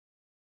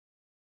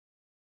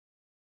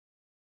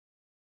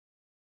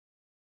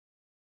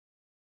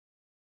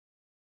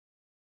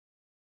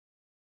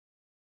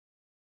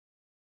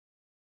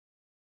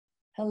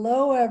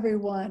Hello,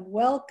 everyone.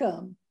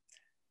 Welcome.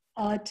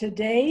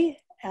 Today,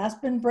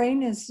 Aspen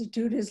Brain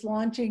Institute is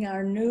launching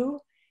our new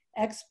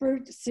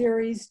Expert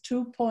Series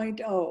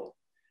 2.0.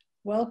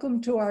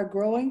 Welcome to our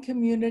growing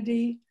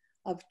community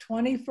of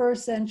 21st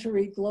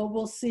century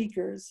global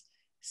seekers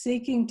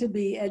seeking to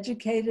be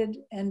educated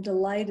and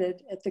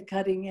delighted at the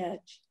cutting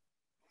edge.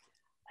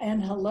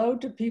 And hello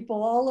to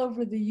people all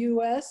over the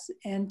US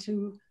and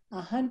to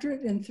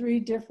 103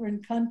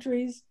 different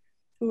countries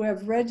who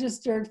have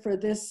registered for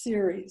this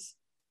series.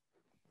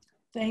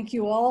 Thank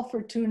you all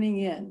for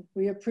tuning in.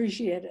 We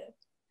appreciate it.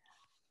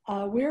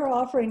 We're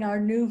offering our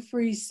new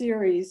free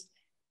series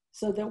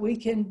so that we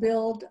can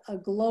build a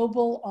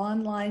global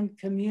online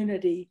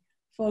community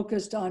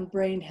focused on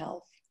brain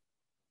health.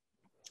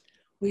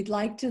 We'd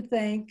like to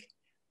thank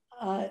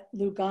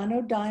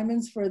Lugano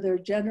Diamonds for their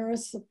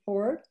generous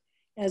support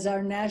as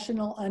our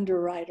national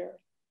underwriter.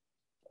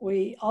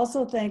 We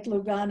also thank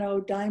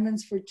Lugano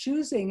Diamonds for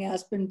choosing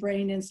Aspen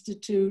Brain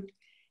Institute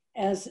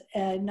as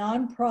a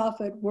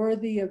nonprofit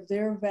worthy of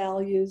their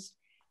values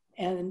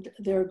and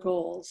their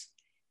goals,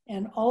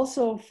 and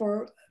also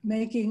for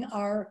making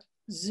our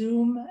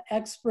Zoom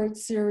expert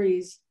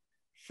series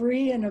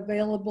free and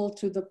available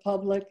to the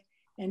public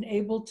and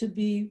able to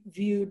be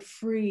viewed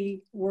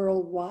free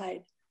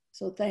worldwide.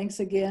 So thanks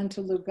again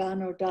to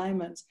Lugano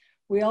Diamonds.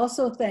 We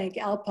also thank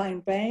Alpine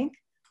Bank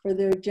for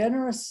their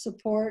generous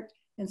support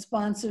and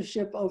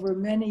sponsorship over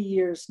many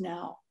years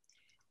now.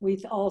 We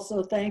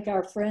also thank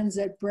our friends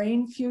at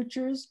Brain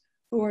Futures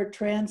who are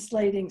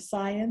translating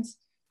science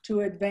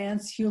to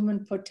advance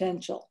human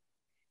potential.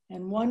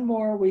 And one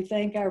more, we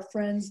thank our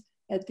friends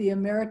at the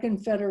American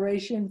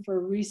Federation for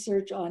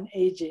Research on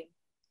Aging.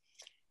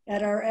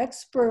 At our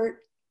expert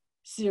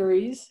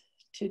series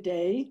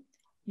today,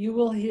 you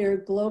will hear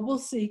global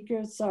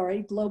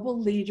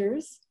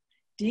leaders,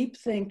 deep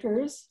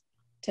thinkers,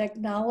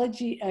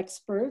 technology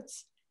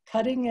experts,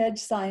 cutting edge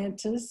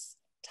scientists,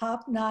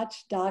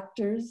 top-notch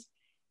doctors,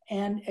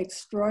 and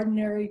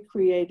extraordinary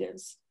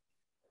creatives.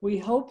 We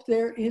hope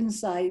their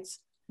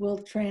insights will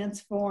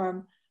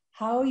transform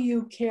how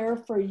you care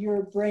for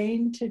your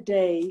brain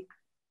today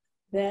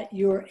that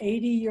your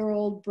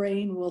 80-year-old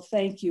brain will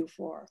thank you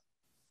for.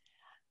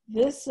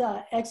 This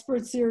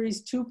Expert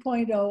Series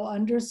 2.0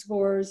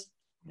 underscores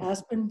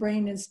Aspen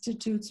Brain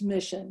Institute's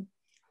mission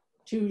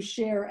to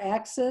share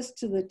access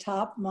to the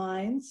top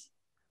minds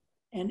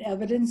and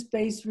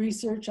evidence-based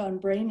research on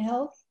brain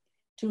health,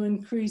 to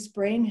increase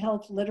brain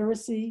health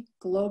literacy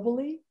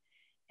globally,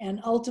 and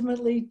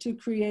ultimately to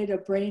create a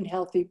brain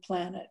healthy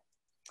planet.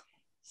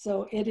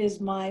 So it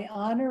is my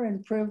honor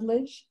and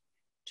privilege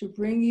to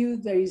bring you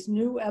these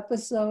new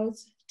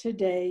episodes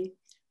today.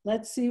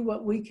 Let's see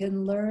what we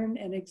can learn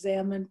and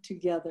examine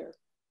together.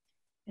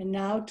 And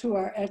now to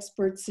our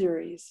expert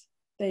series.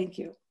 Thank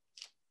you.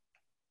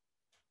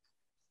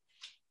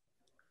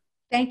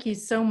 Thank you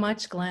so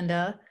much,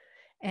 Glenda.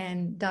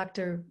 And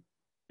Dr.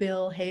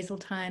 Bill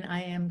Haseltine,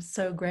 I am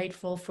so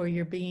grateful for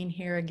your being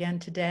here again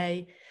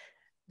today.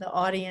 The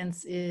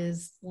audience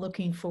is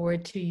looking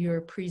forward to your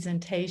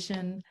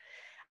presentation.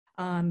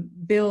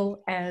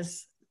 Bill,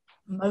 as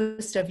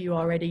most of you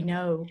already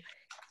know,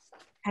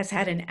 has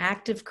had an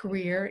active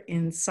career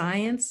in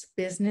science,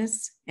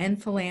 business,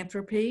 and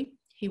philanthropy.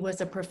 He was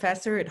a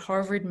professor at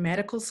Harvard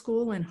Medical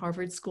School and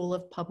Harvard School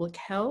of Public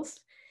Health.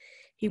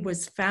 He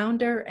was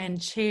founder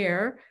and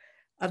chair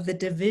of the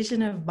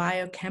Division of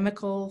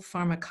Biochemical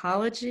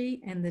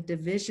Pharmacology and the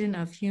Division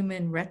of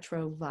Human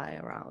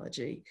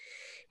Retrovirology.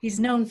 He's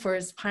known for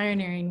his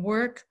pioneering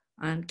work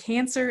on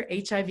cancer,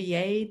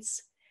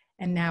 HIV/AIDS,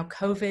 and now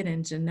COVID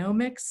and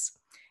genomics,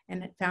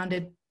 and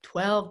founded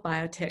 12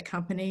 biotech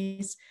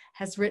companies,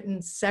 has written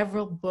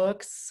several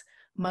books,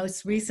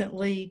 most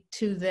recently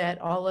two that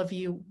all of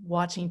you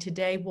watching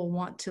today will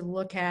want to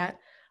look at: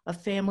 A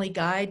Family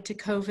Guide to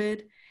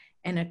COVID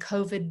and A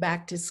COVID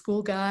Back to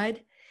School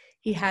Guide.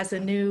 He has a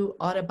new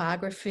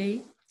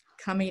autobiography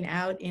coming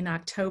out in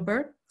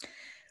October.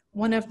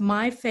 One of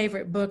my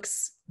favorite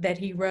books that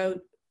he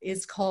wrote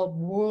is called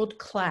World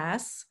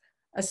Class: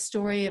 A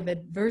Story of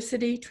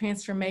Adversity,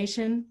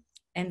 Transformation,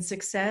 and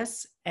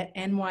Success at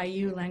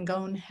NYU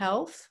Langone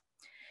Health.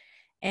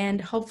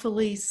 And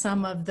hopefully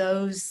some of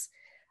those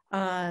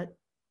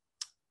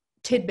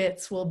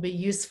tidbits will be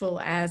useful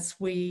as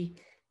we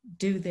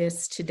do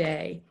this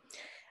today.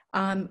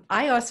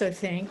 I also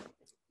think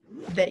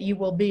that you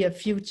will be a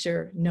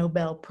future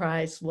Nobel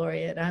Prize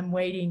laureate. I'm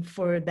waiting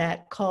for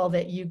that call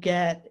that you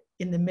get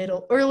in the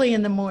middle, early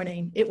in the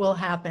morning. It will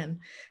happen.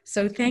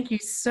 So thank you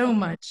so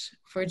much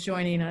for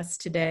joining us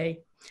today.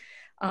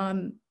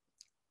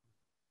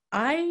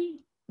 I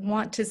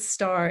want to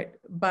start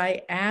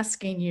by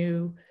asking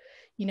you,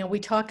 we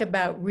talk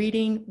about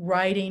reading,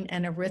 writing,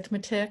 and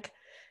arithmetic,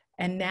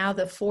 and now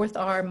the fourth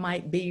R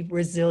might be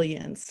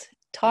resilience.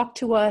 Talk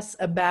to us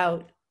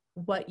about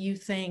what you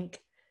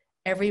think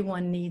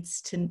everyone needs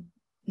to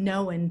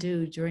know and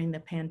do during the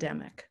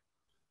pandemic.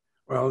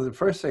 Well, the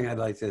first thing I'd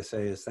like to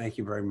say is thank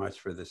you very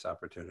much for this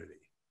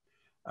opportunity.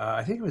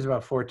 I think it was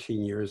about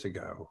 14 years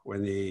ago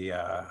when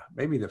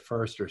maybe the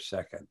first or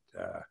second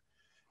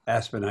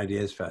Aspen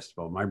Ideas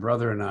Festival, my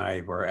brother and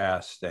I were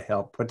asked to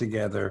help put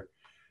together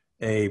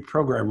a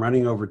program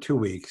running over 2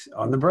 weeks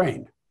on the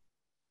brain.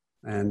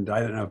 And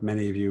I don't know if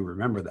many of you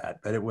remember that,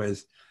 but it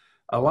was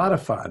a lot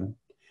of fun.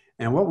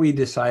 And what we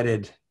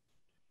decided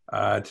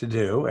to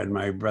do, and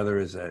my brother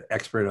is an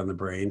expert on the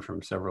brain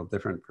from several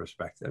different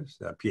perspectives,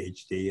 a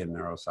Ph.D. in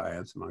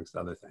neuroscience, amongst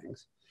other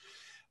things,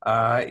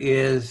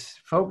 is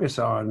focus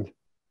on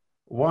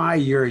why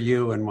you're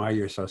you and why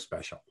you're so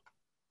special.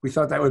 We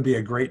thought that would be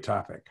a great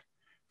topic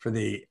for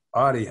the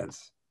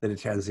audience that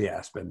attends the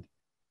Aspen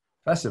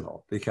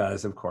Festival,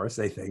 because of course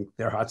they think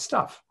they're hot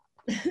stuff.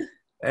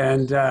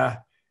 And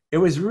it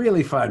was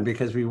really fun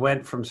because we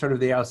went from sort of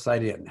the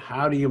outside in.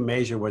 How do you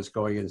measure what's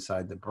going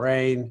inside the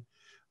brain?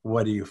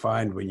 What do you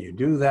find when you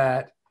do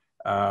that?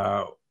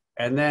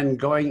 And then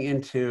going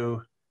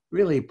into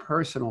really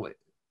personal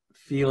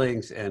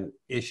feelings and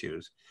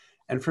issues.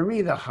 And for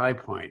me, the high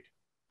point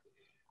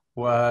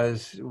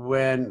was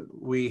when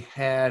we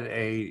had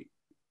a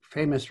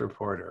famous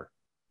reporter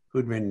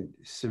who'd been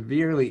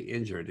severely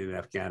injured in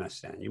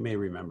Afghanistan. You may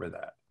remember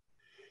that.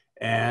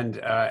 And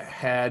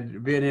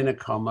had been in a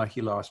coma.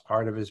 He lost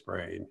part of his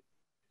brain.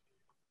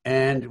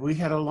 And we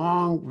had a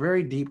long,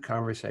 very deep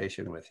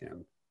conversation with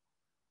him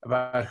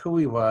about who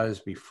he was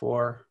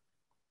before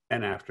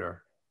and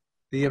after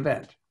the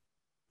event.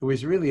 It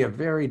was really a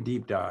very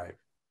deep dive,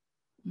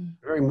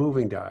 very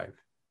moving dive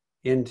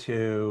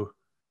into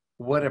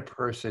what a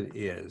person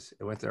is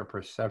and what their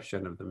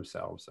perception of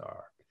themselves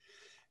are.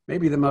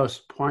 Maybe the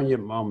most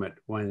poignant moment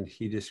when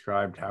he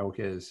described how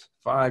his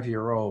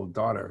 5-year-old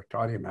daughter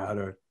taught him how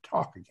to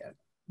talk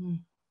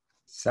again.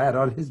 Sat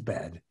on his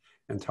bed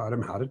and taught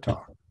him how to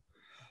talk.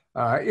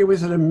 It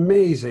was an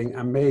amazing,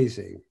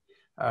 amazing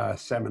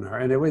seminar,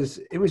 and it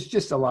was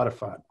just a lot of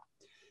fun.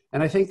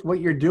 And I think what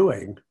you're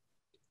doing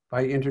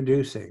by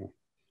introducing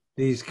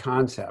these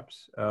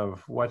concepts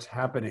of what's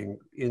happening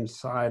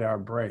inside our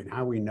brain,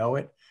 how we know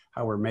it,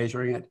 how we're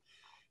measuring it,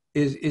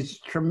 is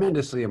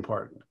tremendously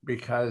important,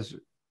 because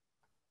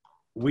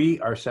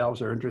we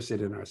ourselves are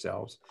interested in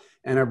ourselves,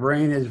 and our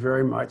brain is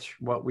very much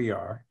what we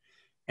are.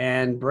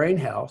 And brain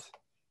health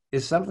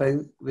is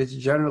something that's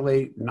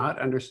generally not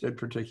understood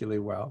particularly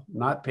well,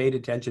 not paid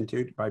attention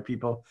to by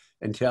people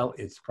until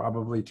it's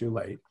probably too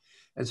late.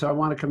 And so I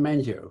want to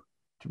commend you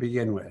to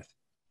begin with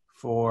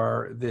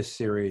for this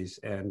series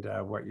and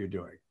what you're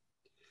doing.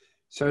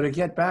 So to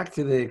get back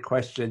to the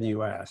question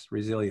you asked,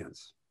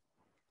 resilience.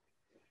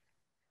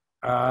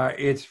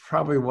 It's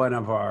probably one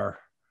of our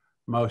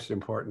most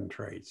important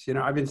traits. You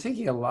know, I've been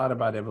thinking a lot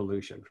about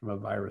evolution from a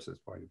virus's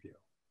point of view.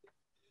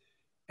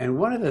 And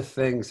one of the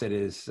things that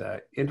is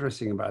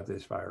interesting about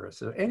this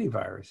virus, or any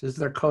virus, is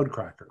they're code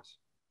crackers.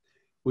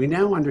 We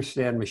now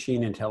understand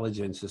machine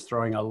intelligence is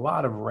throwing a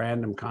lot of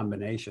random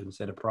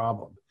combinations at a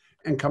problem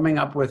and coming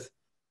up with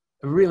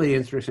a really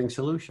interesting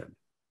solution.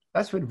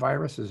 That's what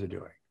viruses are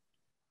doing.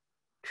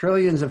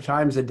 Trillions of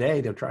times a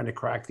day, they're trying to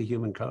crack the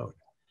human code.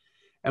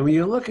 And when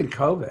you look at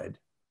COVID,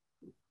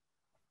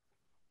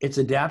 it's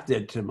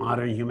adapted to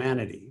modern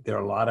humanity. There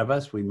are a lot of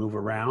us, we move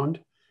around.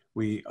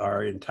 We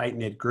are in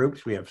tight-knit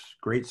groups. We have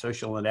great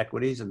social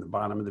inequities, and the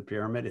bottom of the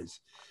pyramid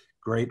is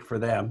great for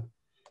them.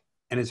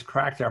 And it's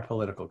cracked our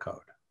political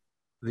code,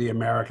 the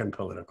American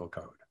political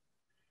code.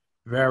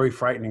 Very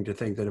frightening to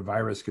think that a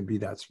virus could be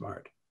that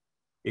smart.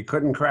 It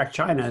couldn't crack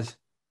China's,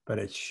 but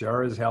it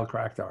sure as hell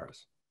cracked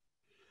ours.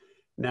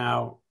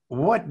 Now,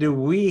 what do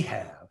we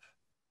have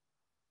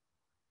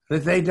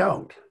that they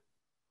don't?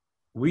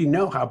 We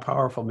know how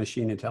powerful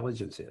machine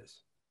intelligence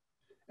is,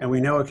 and we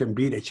know it can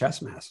beat a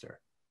chess master.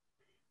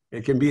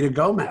 It can beat a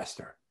Go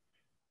master.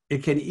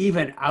 It can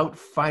even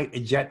outfight a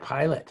jet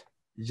pilot.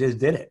 It just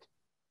did it.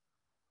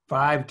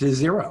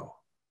 5-0.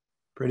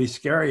 Pretty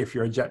scary if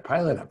you're a jet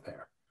pilot up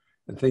there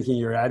and thinking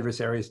your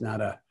adversary is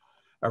not a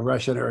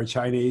Russian or a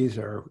Chinese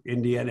or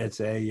Indian. It's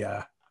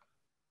a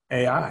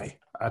AI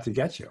out to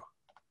get you.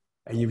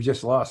 And you've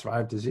just lost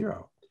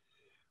 5-0.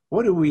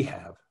 What do we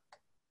have?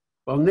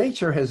 Well,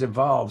 nature has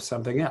evolved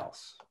something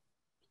else.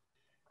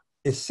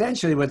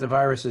 Essentially, what the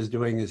virus is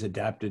doing is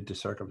adapted to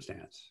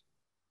circumstance.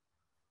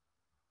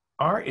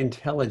 Our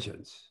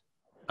intelligence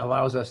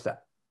allows us to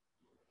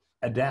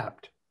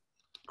adapt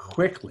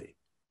quickly,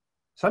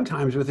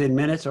 sometimes within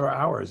minutes or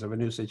hours of a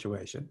new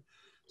situation,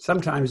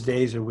 sometimes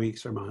days or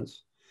weeks or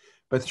months.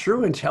 But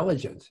through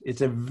intelligence,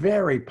 it's a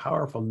very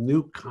powerful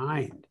new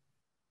kind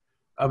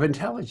of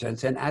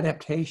intelligence and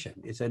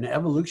adaptation. It's an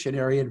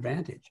evolutionary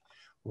advantage.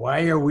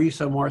 Why are we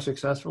so more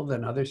successful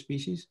than other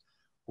species?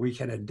 We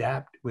can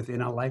adapt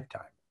within a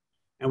lifetime.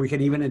 And we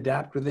can even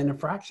adapt within a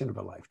fraction of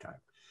a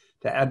lifetime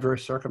to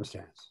adverse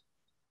circumstance.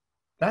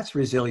 That's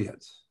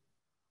resilience.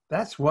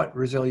 That's what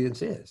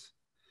resilience is.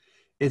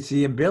 It's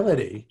the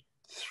ability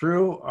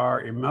through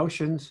our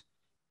emotions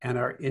and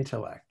our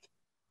intellect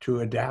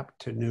to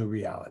adapt to new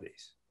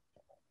realities.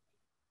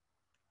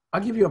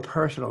 I'll give you a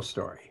personal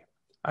story.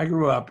 I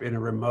grew up in a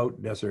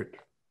remote desert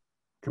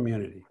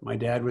community. My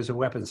dad was a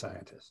weapons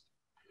scientist.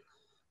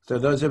 So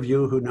those of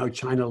you who know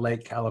China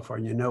Lake,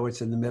 California, know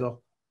it's in the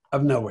middle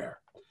of nowhere.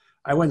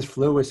 I once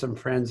flew with some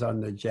friends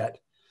on the jet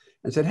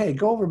and said, hey,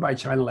 go over by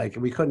China Lake.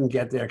 And we couldn't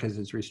get there because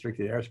it's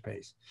restricted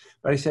airspace.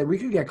 But I said, we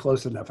could get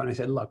close enough. And I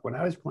said, look, when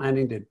I was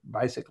planning to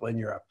bicycle in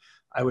Europe,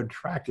 I would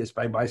practice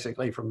by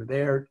bicycling from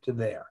there to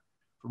there,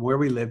 from where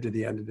we lived to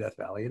the end of Death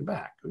Valley and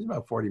back. It was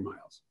about 40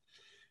 miles.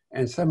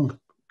 And some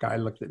guy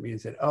looked at me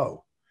and said,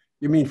 oh,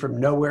 you mean from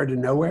nowhere to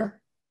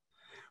nowhere?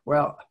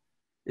 Well,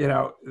 you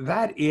know,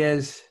 that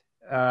is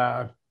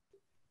a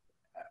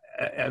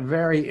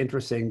very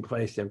interesting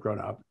place to have grown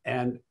up.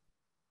 And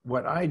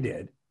what I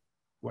did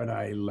when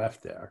I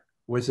left there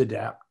was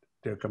adapt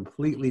to a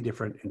completely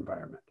different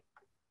environment.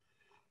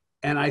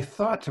 And I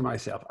thought to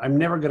myself, I'm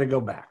never going to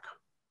go back.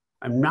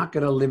 I'm not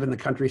going to live in the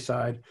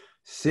countryside.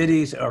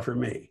 Cities are for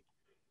me.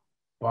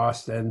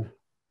 Boston,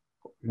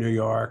 New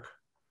York,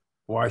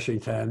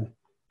 Washington,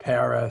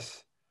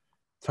 Paris,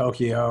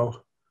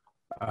 Tokyo.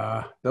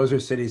 Those are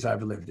cities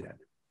I've lived in,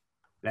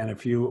 and a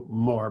few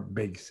more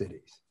big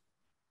cities.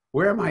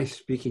 Where am I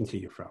speaking to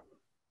you from?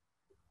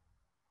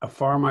 A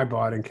farm I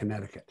bought in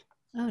Connecticut.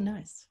 Oh,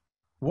 nice.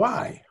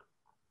 Why?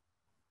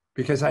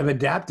 Because I've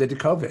adapted to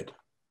COVID.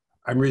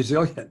 I'm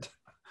resilient.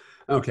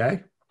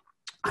 Okay.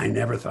 I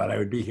never thought I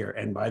would be here.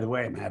 And by the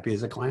way, I'm happy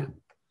as a clam.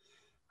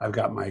 I've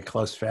got my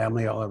close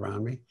family all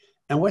around me.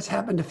 And what's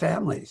happened to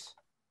families?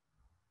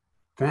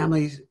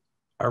 Families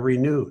are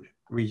renewed,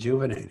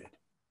 rejuvenated.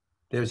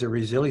 There's a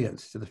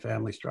resilience to the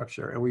family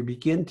structure. And we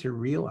begin to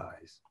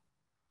realize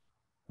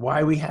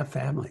why we have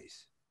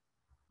families.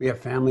 We have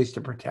families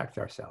to protect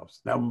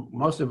ourselves. Now,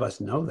 most of us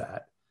know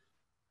that,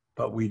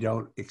 but we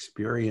don't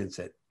experience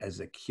it as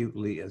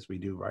acutely as we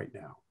do right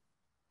now.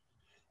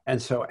 And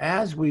so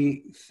as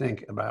we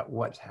think about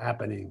what's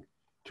happening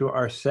to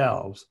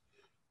ourselves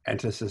and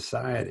to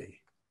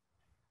society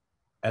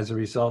as a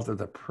result of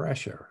the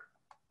pressure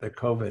that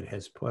COVID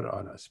has put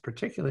on us,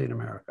 particularly in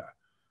America,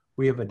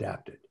 we have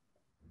adapted.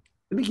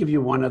 Let me give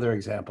you one other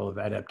example of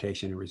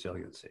adaptation and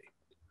resiliency.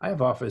 I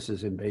have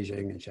offices in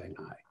Beijing and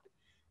Shanghai.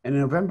 And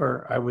in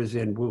November, I was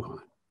in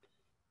Wuhan.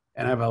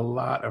 And I have a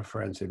lot of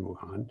friends in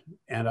Wuhan.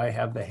 And I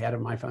have the head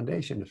of my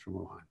foundation is from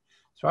Wuhan.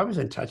 So I was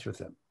in touch with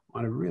them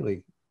on a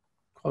really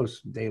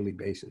close daily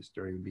basis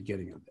during the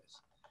beginning of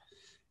this.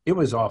 It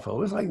was awful.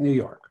 It was like New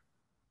York.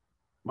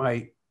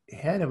 My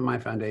head of my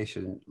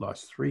foundation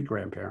lost 3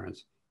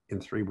 grandparents in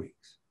 3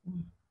 weeks.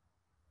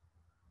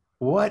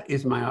 What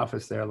is my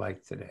office there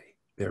like today?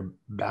 They're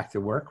back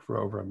to work for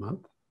over a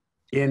month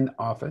in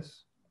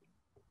office.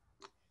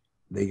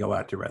 They go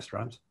out to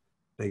restaurants.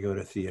 They go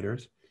to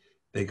theaters.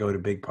 They go to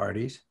big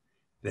parties.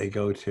 They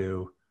go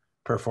to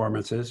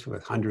performances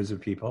with hundreds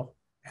of people,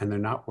 and they're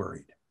not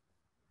worried.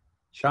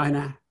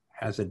 China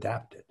has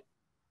adapted.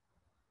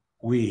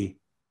 We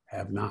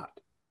have not.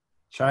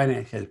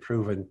 China has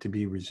proven to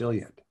be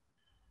resilient.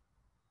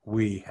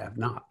 We have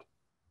not.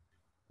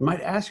 You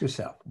might ask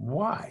yourself,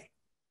 why?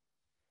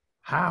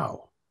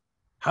 How?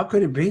 How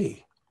could it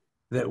be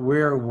that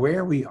we're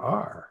where we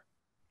are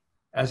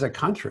as a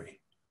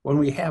country when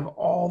we have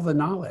all the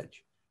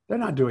knowledge? They're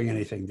not doing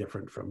anything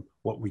different from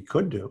what we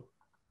could do,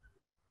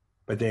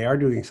 but they are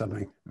doing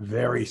something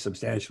very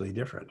substantially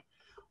different.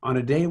 On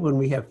a day when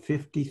we have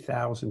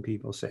 50,000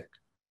 people sick,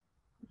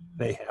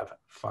 they have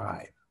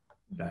 5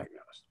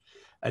 diagnosed.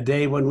 A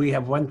day when we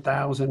have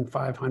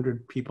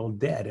 1,500 people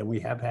dead, and we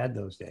have had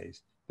those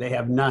days, they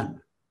have none.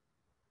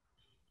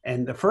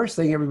 And the first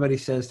thing everybody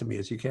says to me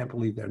is, you can't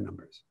believe their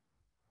numbers.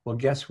 Well,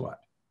 guess what?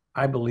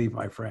 I believe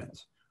my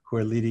friends who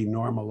are leading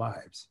normal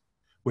lives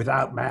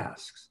without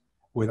masks,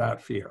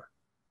 without fear.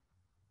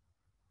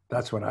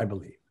 That's what I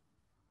believe.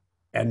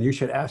 And you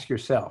should ask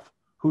yourself,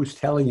 who's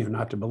telling you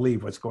not to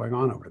believe what's going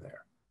on over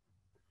there?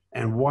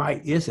 And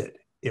why is it,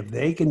 if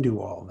they can do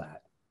all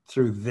that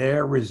through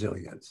their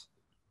resilience,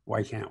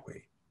 why can't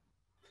we?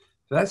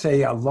 So that's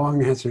a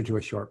long answer to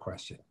a short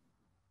question.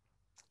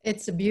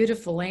 It's a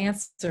beautiful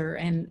answer,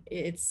 and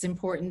it's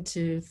important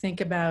to think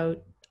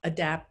about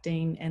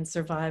adapting and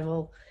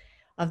survival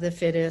of the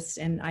fittest.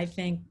 And I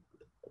think,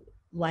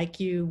 like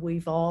you,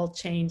 we've all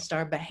changed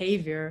our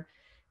behavior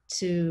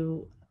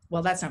to,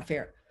 well, that's not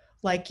fair.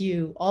 Like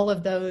you, all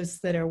of those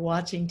that are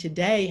watching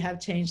today have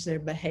changed their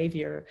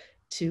behavior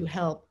to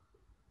help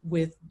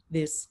with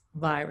this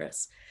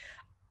virus.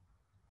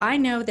 I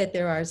know that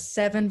there are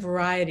 7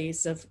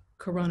 varieties of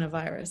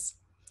coronavirus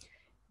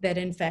that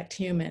infect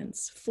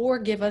humans. 4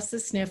 give us the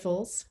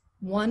sniffles.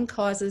 1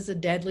 causes a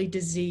deadly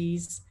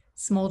disease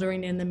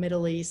smoldering in the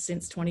Middle East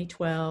since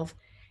 2012,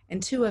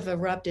 and 2 have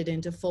erupted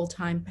into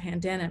full-time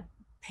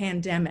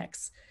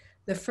pandemics.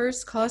 The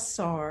first caused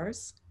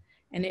SARS,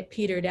 and it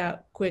petered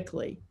out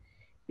quickly.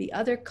 The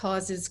other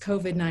causes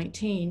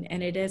COVID-19,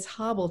 and it has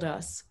hobbled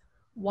us.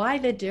 Why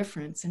the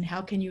difference, and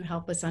how can you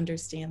help us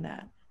understand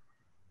that?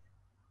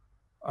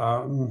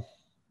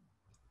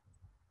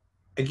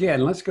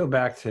 Again, let's go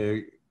back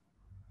to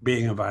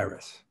being a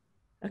virus.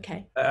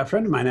 Okay. A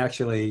friend of mine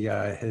actually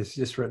has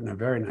just written a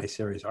very nice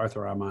series,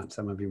 Arthur Ahmad.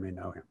 Some of you may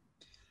know him.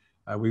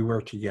 We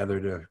worked together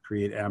to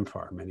create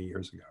AmFAR many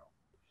years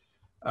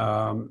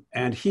ago.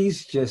 And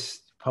he's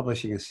just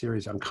publishing a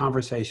series on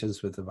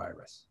conversations with the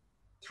virus.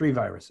 3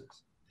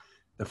 viruses.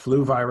 the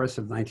flu virus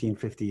of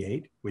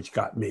 1958, which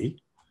got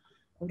me,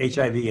 Okay.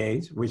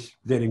 HIV/AIDS, which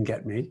didn't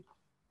get me,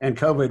 and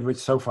COVID, which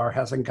so far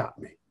hasn't got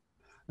me.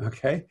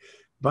 Okay,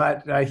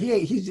 but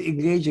he's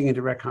engaging in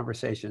direct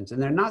conversations,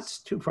 and they're not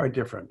too far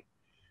different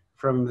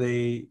from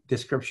the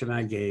description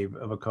I gave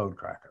of a code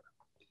cracker.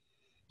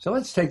 So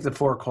let's take the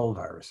 4 cold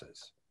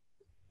viruses.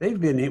 They've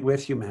been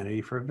with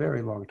humanity for a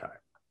very long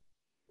time.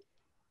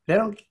 They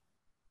don't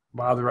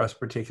bother us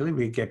particularly.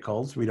 We get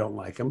colds, we don't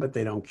like them, but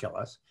they don't kill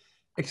us,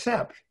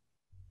 except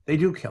they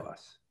do kill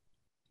us.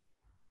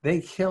 They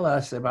kill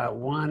us about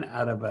 1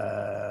 out of,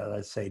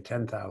 let's say,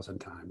 10,000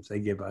 times. They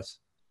give us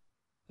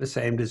the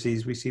same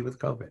disease we see with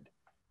COVID.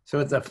 So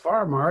at the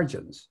far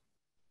margins,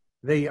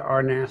 they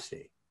are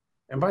nasty.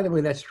 And by the way,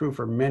 that's true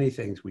for many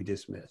things we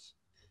dismiss.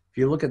 If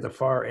you look at the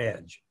far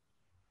edge,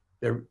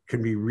 they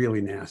can be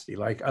really nasty,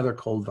 like other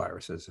cold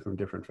viruses from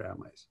different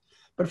families.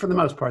 But for the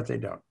most part, they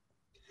don't.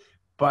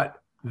 But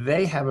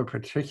they have a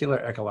particular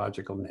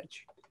ecological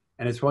niche,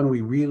 and it's one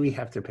we really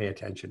have to pay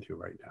attention to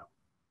right now.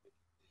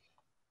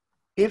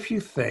 If you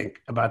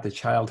think about the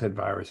childhood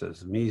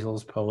viruses,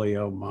 measles,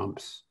 polio,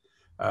 mumps,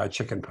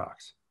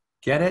 chickenpox,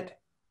 get it,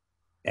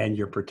 and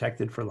you're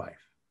protected for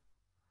life.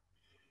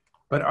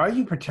 But are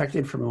you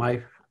protected from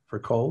life for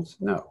colds?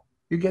 No.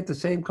 You get the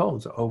same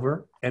colds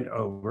over and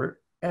over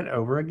and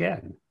over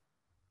again.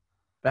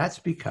 That's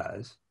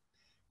because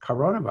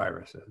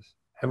coronaviruses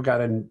have got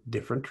a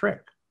different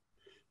trick.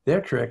 Their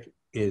trick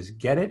is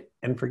get it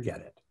and forget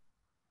it.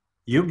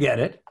 You get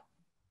it,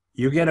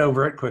 you get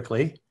over it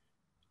quickly,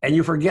 and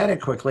you forget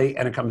it quickly,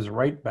 and it comes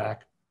right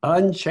back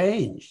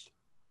unchanged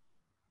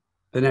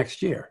the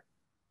next year,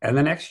 and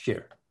the next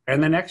year,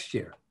 and the next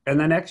year, and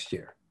the next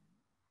year.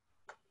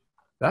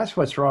 That's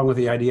what's wrong with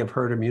the idea of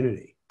herd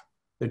immunity.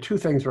 There are 2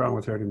 things wrong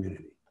with herd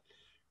immunity.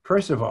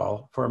 First of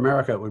all, for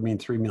America, it would mean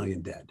 3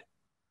 million dead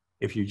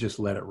if you just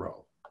let it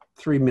roll.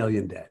 3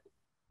 million dead.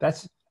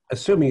 That's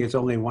assuming it's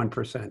only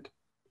 1%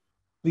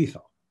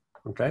 lethal.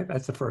 Okay,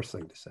 that's the first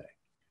thing to say.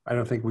 I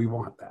don't think we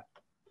want that.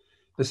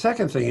 The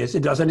second thing is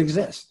it doesn't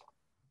exist.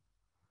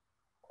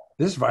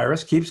 This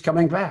virus keeps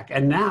coming back.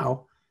 And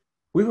now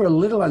we were a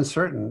little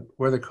uncertain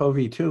whether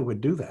CoV-2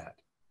 would do that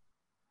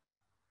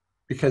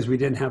because we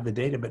didn't have the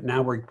data, but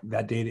now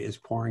that data is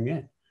pouring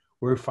in.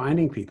 We're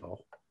finding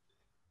people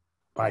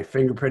by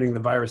fingerprinting the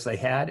virus they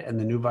had and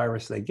the new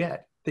virus they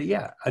get, that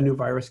yeah, a new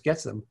virus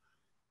gets them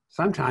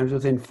sometimes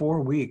within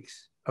 4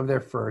 weeks of their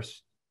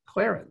first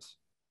clearance.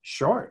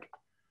 Short.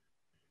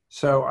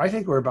 So I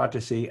think we're about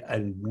to see a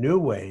new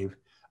wave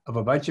of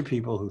a bunch of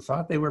people who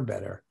thought they were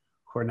better,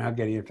 who are now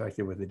getting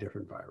infected with a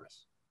different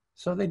virus.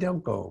 So they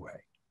don't go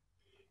away.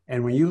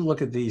 And when you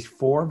look at these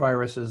 4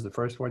 viruses, the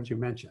first ones you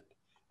mentioned,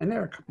 and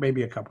there are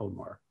maybe a couple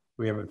more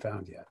we haven't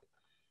found yet,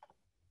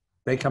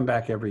 they come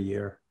back every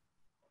year,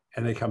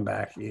 and they come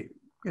back,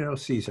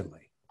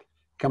 seasonally,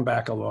 come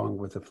back along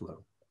with the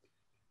flu.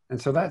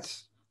 And so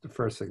that's the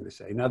first thing to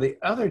say. Now the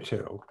other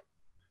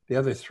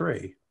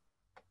 3,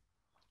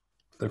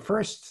 the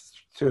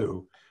first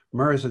 2,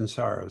 MERS and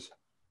SARS,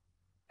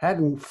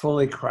 hadn't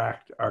fully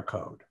cracked our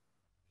code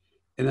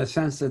in the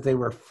sense that they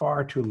were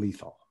far too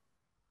lethal.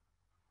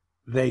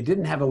 They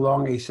didn't have a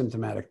long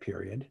asymptomatic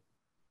period.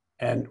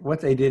 And what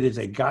they did is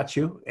they got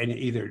you, and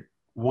either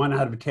 1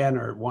 out of 10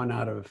 or 1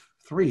 out of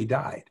 3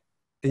 died.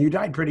 And you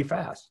died pretty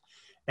fast.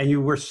 And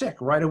you were sick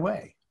right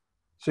away.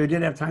 So you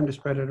didn't have time to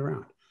spread it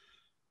around.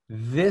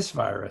 This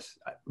virus,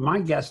 my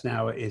guess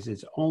now is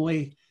it's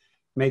only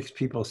makes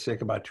people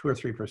sick about 2 or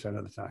 3%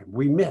 of the time.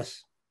 We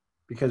miss,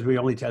 because we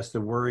only test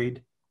the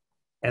worried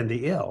and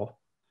the ill,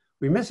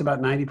 we miss about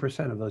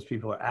 90% of those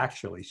people are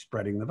actually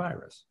spreading the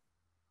virus.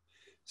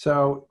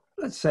 So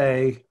let's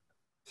say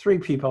 3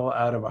 people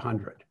out of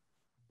 100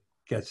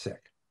 get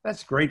sick.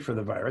 That's great for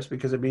the virus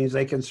because it means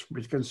it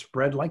can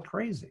spread like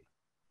crazy.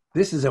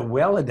 This is a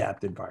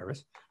well-adapted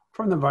virus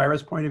from the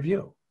virus point of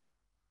view.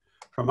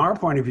 From our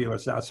point of view,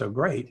 it's not so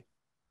great,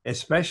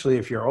 especially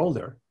if you're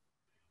older,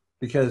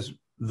 because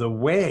the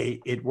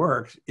way it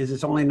works is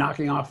it's only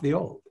knocking off the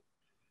old.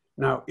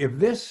 Now, if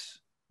this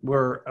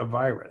were a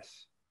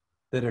virus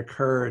that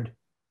occurred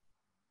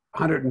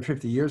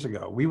 150 years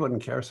ago, we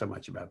wouldn't care so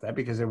much about that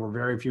because there were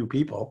very few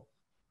people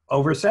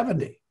over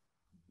 70.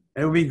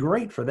 And it would be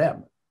great for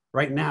them.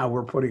 Right now,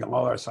 we're putting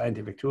all our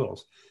scientific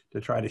tools to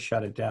try to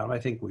shut it down. I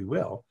think we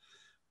will,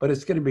 but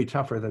it's going to be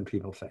tougher than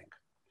people think.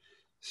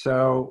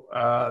 So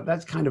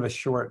that's kind of a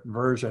short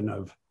version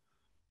of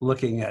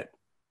looking at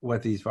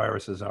what these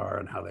viruses are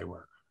and how they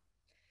work.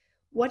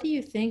 What do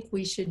you think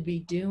we should be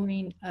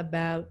doing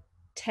about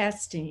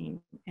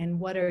testing, and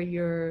what are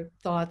your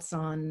thoughts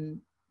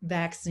on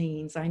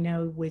vaccines? I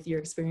know with your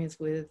experience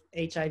with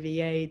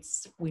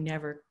HIV/AIDS, we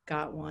never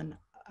got one.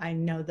 I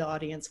know the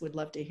audience would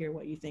love to hear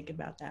what you think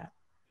about that.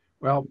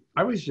 Well,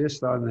 I was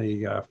just on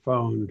the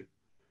phone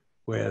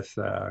with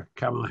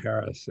Kamala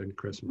Harris and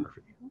Chris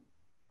Murphy.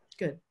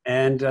 Good.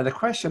 And the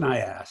question I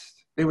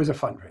asked, it was a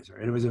fundraiser,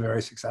 and it was a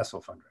very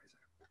successful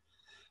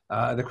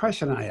fundraiser. The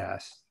question I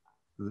asked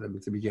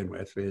them to begin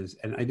with is,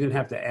 and I didn't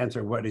have to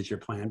answer what is your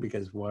plan,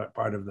 because what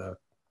part of the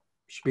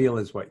spiel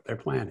is what their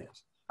plan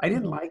is. I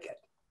didn't like it.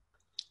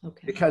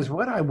 Okay. Because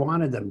what I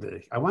wanted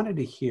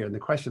to hear, and the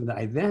question that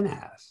I then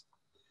asked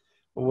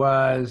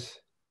was,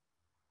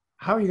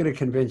 how are you going to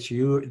convince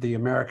you, the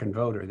American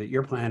voter, that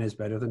your plan is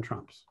better than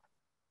Trump's?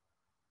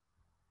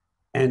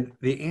 And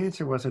the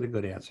answer wasn't a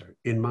good answer,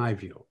 in my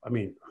view. I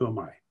mean, who am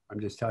I? I'm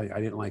just telling you,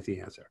 I didn't like the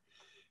answer.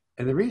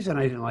 And the reason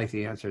I didn't like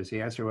the answer is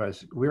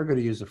we're going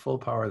to use the full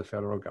power of the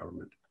federal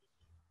government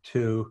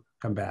to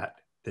combat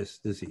this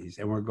disease.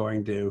 And we're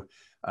going to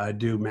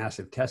do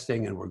massive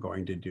testing, and we're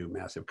going to do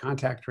massive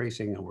contact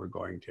tracing, and we're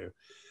going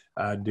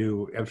to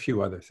do a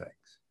few other things,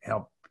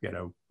 help,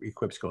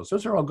 equip schools.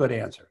 Those are all good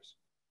answers.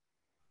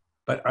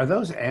 But are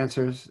those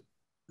answers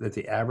that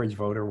the average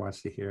voter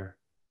wants to hear?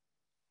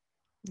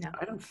 No.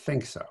 I don't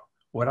think so.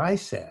 What I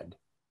said,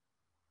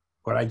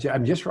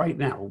 I'm just right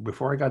now,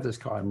 before I got this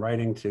call, I'm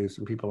writing to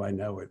some people I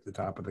know at the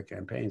top of the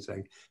campaign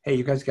saying, hey,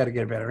 you guys got to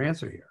get a better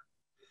answer here.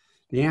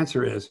 The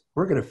answer is,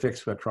 we're going to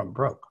fix what Trump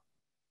broke.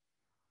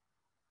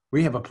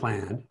 We have a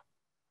plan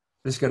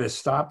that's going to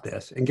stop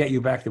this and get you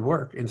back to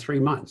work in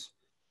 3 months,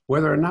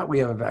 whether or not we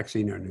have a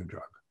vaccine or a new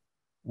drug.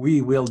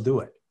 We will do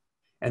it.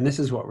 And this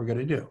is what we're going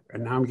to do.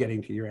 And now I'm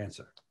getting to your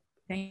answer.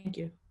 Thank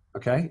you.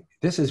 Okay?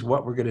 This is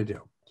what we're going to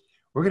do.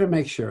 We're going to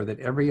make sure that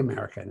every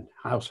American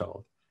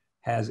household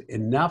has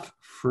enough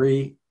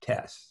free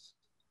tests,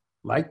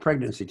 like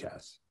pregnancy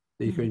tests,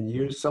 that you can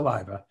use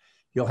saliva.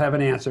 You'll have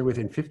an answer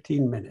within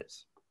 15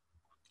 minutes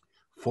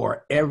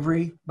for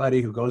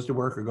everybody who goes to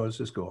work or goes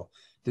to school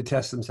to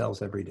test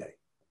themselves every day.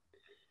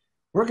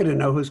 We're going to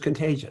know who's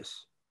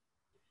contagious.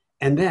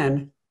 And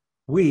then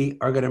we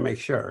are going to make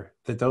sure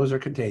that those are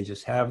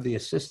contagious have the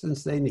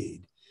assistance they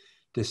need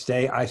to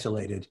stay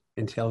isolated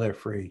until they're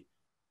free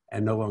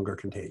and no longer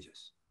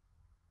contagious.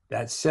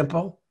 That's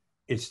simple,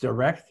 it's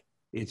direct,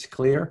 it's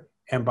clear,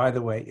 and by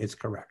the way, it's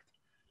correct.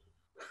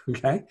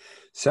 Okay?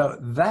 So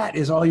that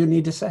is all you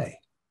need to say.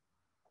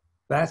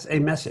 That's a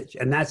message,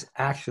 and that's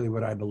actually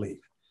what I believe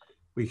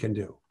we can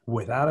do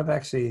without a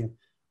vaccine,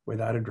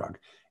 without a drug.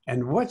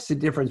 And what's the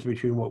difference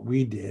between what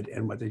we did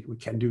and what we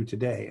can do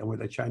today and what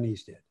the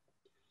Chinese did?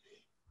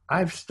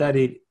 I've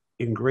studied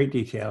in great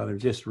detail, and have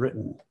just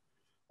written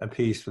a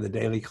piece for the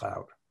Daily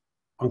Cloud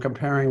on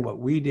comparing what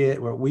we did,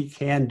 what we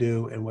can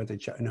do, and what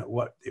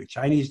the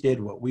Chinese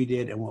did, what we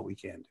did, and what we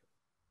can do.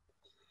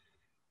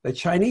 The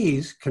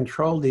Chinese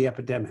controlled the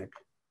epidemic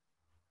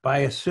by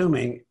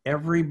assuming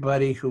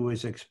everybody who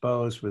was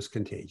exposed was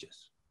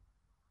contagious.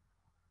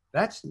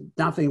 That's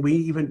nothing we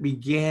even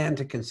began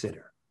to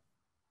consider.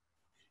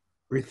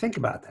 Think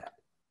about that.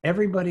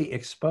 Everybody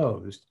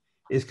exposed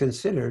is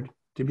considered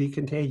to be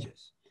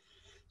contagious.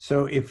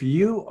 So if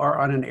you are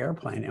on an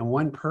airplane and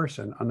one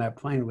person on that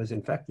plane was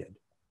infected,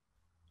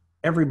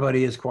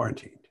 everybody is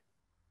quarantined.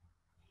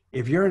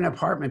 If you're in an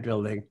apartment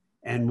building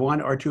and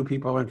 1 or 2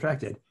 people are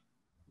infected,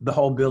 the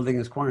whole building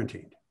is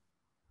quarantined.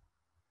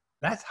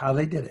 That's how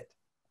they did it.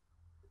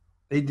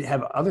 They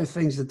have other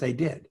things that they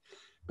did,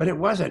 but it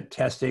wasn't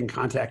testing,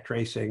 contact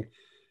tracing,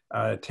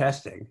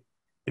 testing.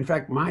 In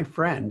fact, my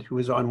friend who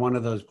was on one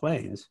of those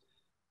planes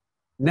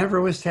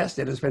never was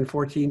tested and spent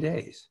 14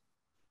 days.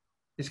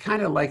 It's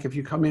kind of like if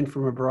you come in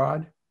from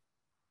abroad,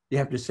 you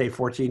have to stay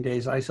 14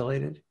 days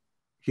isolated,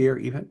 here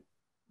even.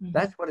 Mm-hmm.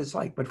 That's what it's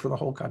like, but for the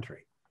whole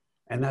country.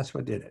 And that's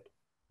what did it,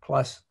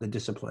 plus the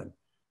discipline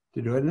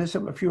to do it. And there's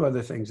a few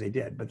other things they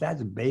did, but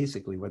that's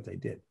basically what they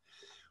did.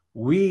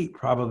 We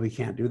probably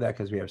can't do that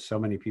because we have so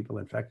many people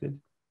infected.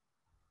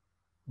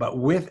 But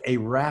with a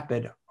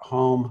rapid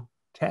home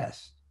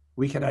test,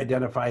 we can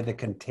identify the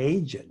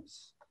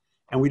contagions,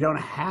 and we don't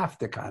have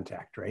to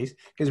contact trace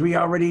because we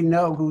already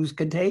know who's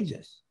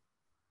contagious.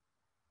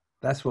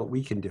 That's what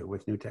we can do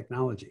with new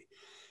technology.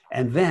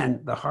 And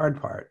then the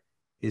hard part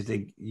is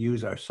to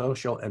use our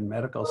social and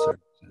medical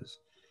services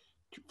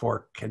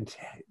for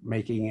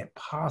making it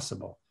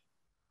possible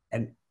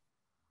and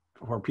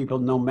for people,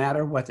 no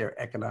matter what their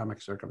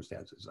economic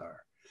circumstances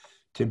are,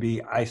 to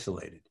be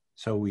isolated.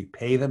 So we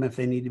pay them if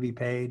they need to be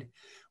paid.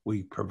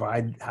 We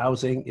provide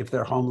housing if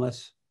they're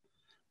homeless.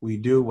 We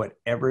do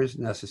whatever is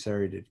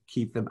necessary to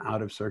keep them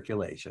out of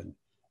circulation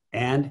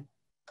and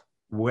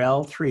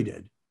well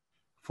treated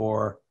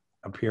for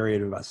a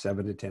period of about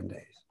 7 to 10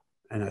 days.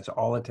 And that's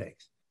all it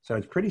takes. So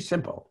it's pretty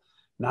simple,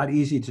 not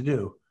easy to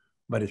do,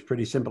 but it's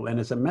pretty simple. And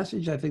it's a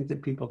message I think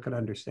that people can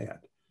understand.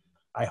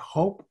 I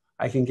hope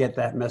I can get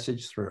that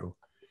message through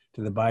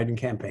to the Biden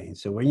campaign.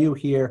 So when you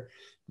hear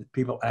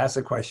people ask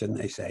the question,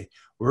 they say,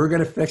 we're going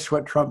to fix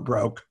what Trump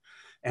broke,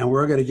 and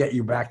we're going to get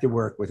you back to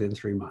work within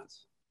 3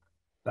 months.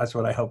 That's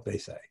what I hope they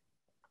say.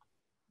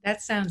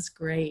 That sounds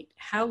great.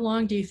 How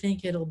long do you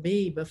think it'll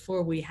be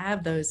before we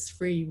have those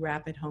free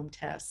rapid home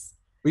tests?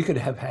 We could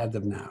have had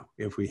them now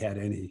if we had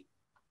any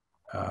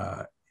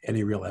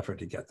real effort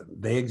to get them.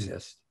 They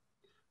exist.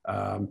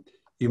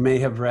 You may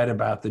have read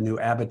about the new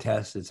ABI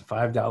test. It's a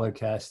 $5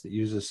 test that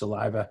uses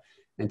saliva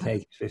and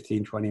takes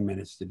 15, 20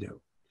 minutes to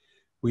do.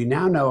 We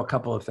now know a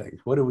couple of things.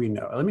 What do we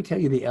know? Let me tell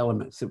you the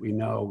elements that we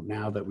know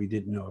now that we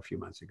didn't know a few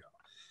months ago.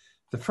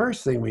 The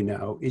first thing we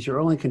know is you're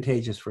only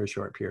contagious for a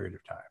short period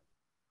of time.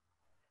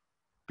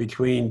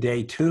 Between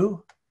day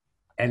 2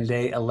 and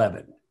day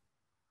 11.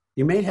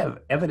 You may have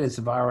evidence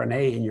of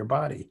RNA in your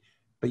body,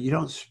 but you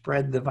don't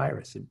spread the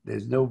virus.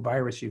 There's no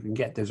virus you can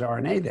get. There's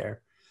RNA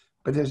there,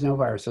 but there's no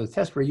virus. So the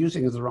test we're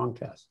using is the wrong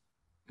test.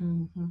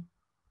 Mm-hmm.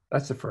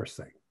 That's the first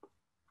thing.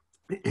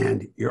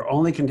 And you're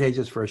only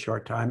contagious for a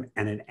short time.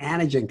 And an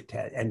antigen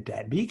test, and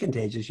to be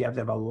contagious, you have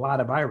to have a lot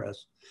of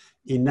virus,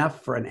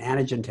 enough for an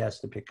antigen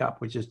test to pick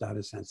up, which is not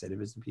as sensitive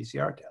as the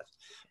PCR test.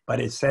 But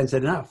it's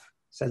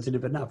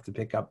sensitive enough to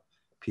pick up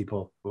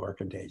people who are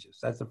contagious.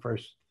 That's the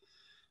first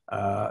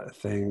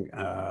thing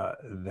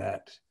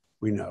that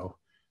we know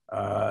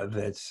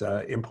that's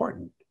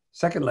important.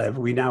 Secondly,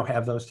 we now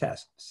have those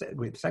tests.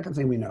 Second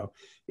thing we know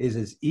is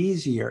it's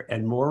easier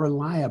and more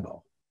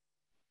reliable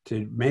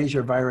to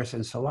measure virus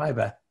in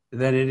saliva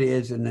than it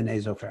is in the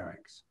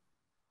nasopharynx.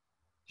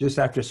 Just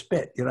after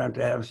spit, you don't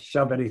have to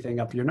shove anything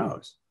up your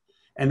nose.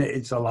 And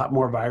it's a lot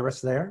more virus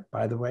there,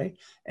 by the way.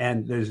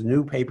 And there's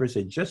new papers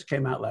that just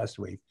came out last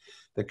week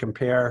that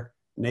compare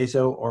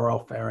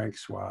nasopharynx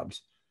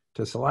swabs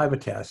to saliva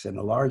tests in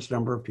a large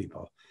number of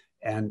people.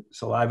 And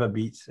saliva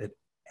beats it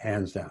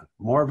hands down.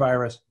 More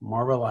virus,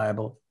 more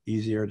reliable,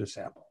 easier to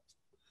sample.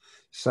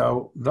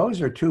 So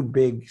those are two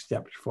big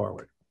steps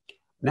forward.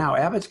 Now,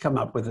 Abbott's come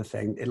up with a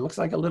thing. It looks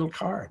like a little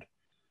card.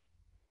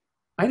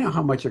 I know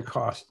how much it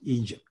cost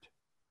Egypt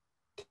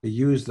to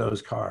use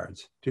those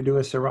cards to do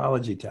a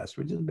serology test,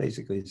 which is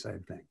basically the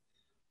same thing.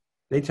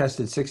 They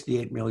tested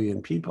 68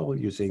 million people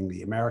using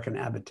the American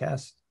Abbott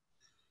test,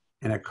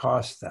 and it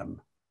cost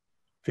them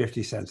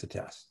 50 cents a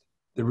test.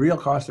 The real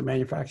cost of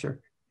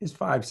manufacture is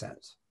 5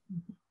 cents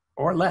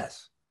or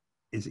less.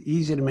 It's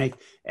easy to make,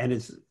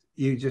 and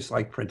you just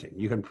like printing.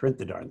 You can print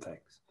the darn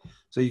things.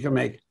 So you can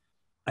make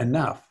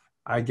enough,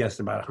 I guess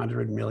about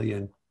 100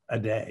 million a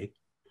day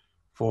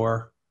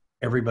for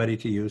everybody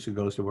to use who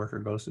goes to work or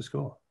goes to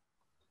school.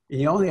 And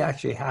you only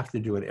actually have to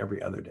do it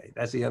every other day.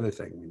 That's the other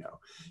thing we know.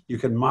 You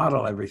can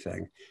model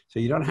everything, so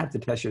you don't have to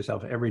test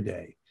yourself every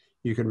day.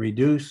 You can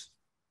reduce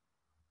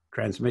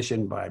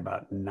transmission by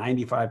about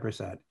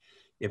 95%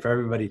 if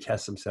everybody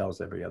tests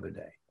themselves every other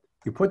day.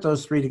 You put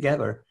those three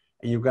together,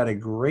 and you've got a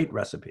great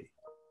recipe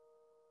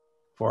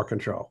for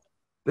control.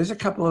 There's a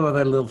couple of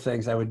other little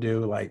things I would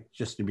do, like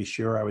just to be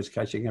sure I was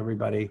catching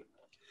everybody.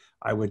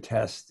 I would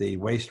test the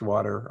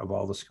wastewater of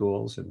all the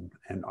schools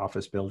and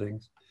office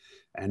buildings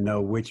and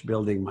know which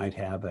building might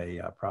have a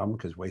problem,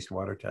 because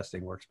wastewater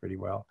testing works pretty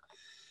well.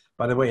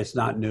 By the way, it's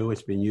not new.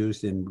 It's been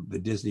used in the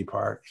Disney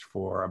parks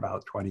for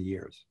about 20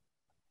 years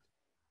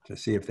to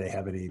see if they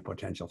have any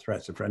potential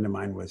threats. A friend of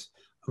mine was,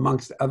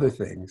 amongst other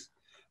things,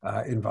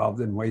 involved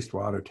in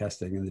wastewater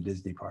testing in the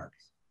Disney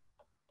parks.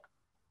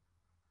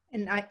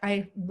 And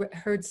I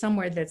heard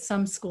somewhere that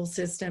some school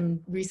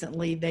system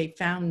recently, they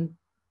found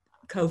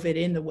COVID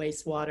in the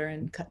wastewater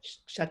and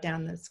shut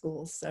down the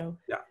schools. So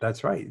yeah,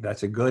 that's right.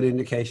 That's a good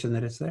indication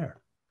that it's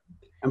there.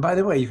 And by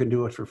the way, you can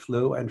do it for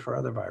flu and for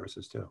other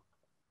viruses too.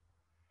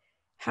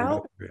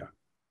 How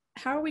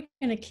are we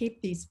going to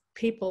keep these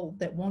people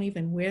that won't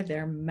even wear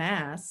their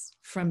masks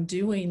from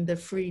doing the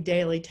free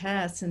daily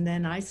tests and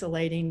then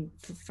isolating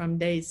from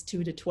days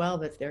 2 to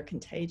 12 if they're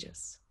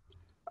contagious?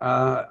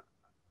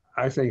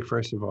 I think,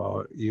 first of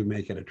all, you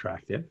make it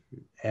attractive.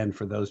 And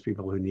for those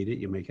people who need it,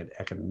 you make it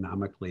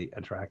economically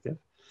attractive.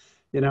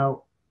 You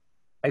know,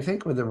 I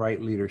think with the right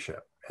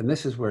leadership, and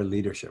this is where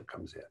leadership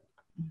comes in.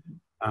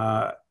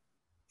 Mm-hmm.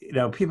 You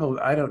know, people,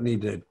 I don't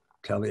need to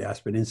tell the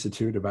Aspen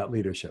Institute about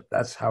leadership.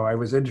 That's how I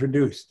was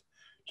introduced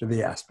to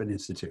the Aspen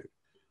Institute.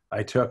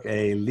 I took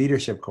a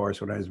leadership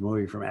course when I was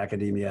moving from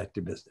academia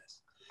to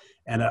business.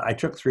 And I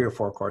took 3 or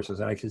 4 courses.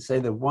 And I can say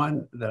the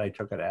one that I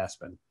took at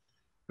Aspen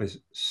was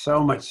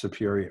so much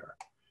superior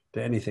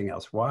to anything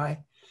else.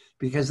 Why?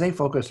 Because they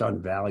focused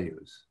on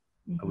values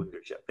of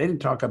leadership. They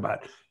didn't talk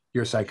about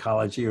your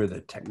psychology or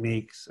the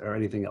techniques or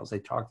anything else. They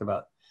talked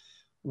about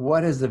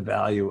what is the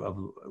value of,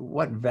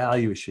 what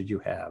value should you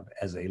have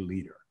as a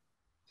leader?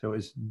 So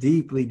it's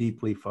deeply,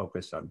 deeply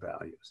focused on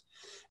values.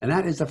 And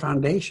that is the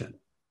foundation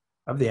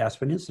of the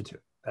Aspen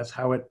Institute. That's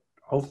how it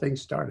whole thing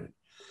started.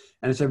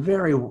 And it's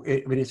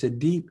it's a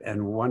deep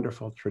and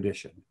wonderful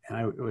tradition. And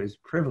I was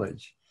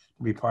privileged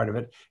to be part of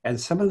it. And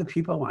some of the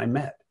people I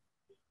met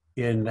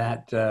in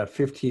that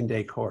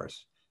 15-day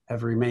course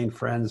have remained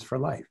friends for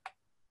life.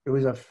 It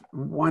was a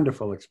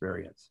wonderful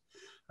experience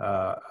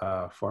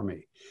for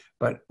me.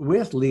 But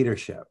with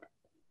leadership,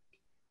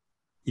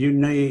 you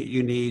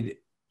need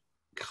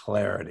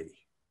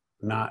clarity,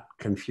 not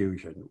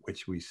confusion,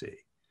 which we see.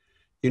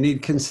 You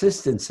need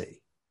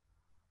consistency.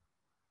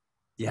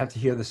 You have to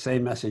hear the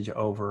same message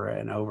over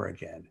and over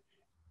again.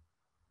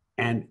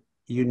 And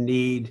you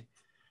need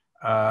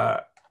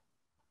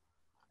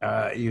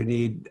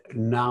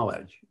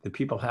knowledge. The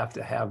people have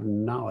to have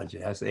knowledge.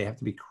 They have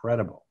to be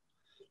credible.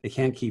 They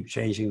can't keep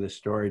changing the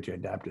story to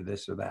adapt to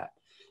this or that.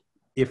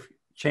 If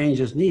change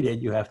is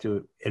needed, you have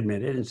to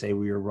admit it and say,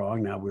 we were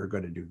wrong, now we're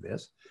going to do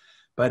this.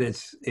 But and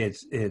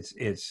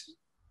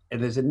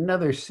there's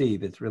another C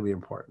that's really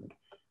important,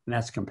 and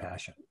that's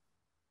compassion.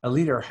 A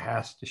leader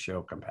has to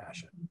show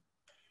compassion,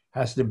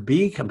 has to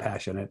be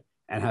compassionate,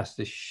 and has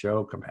to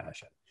show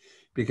compassion.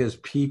 because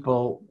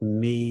people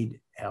need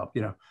help.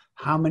 You know,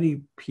 how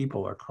many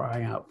people are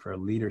crying out for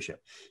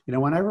leadership? You know,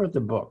 when I wrote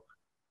the book,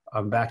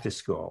 Back to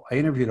School, I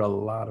interviewed a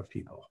lot of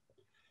people.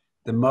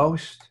 The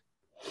most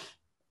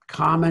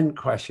common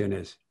question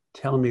is,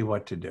 tell me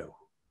what to do.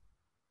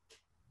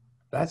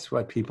 That's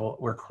what people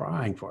were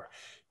crying for.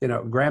 You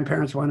know,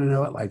 grandparents want to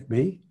know it like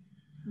me,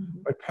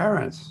 but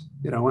parents,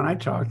 you know, when I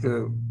talk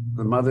to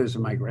the mothers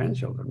of my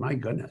grandchildren, my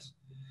goodness,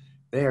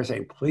 they are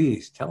saying,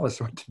 please tell us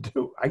what to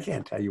do. I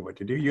can't tell you what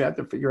to do. You have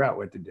to figure out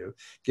what to do,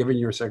 given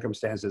your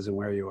circumstances and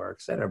where you are,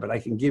 et cetera. But I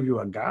can give you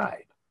a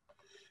guide.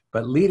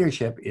 But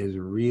leadership is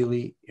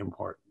really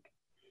important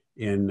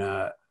in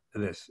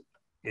this.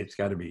 It's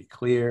got to be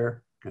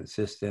clear,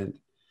 consistent,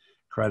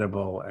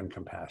 credible, and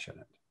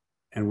compassionate.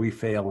 And we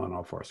fail on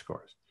all four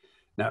scores.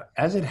 Now,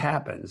 as it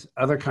happens,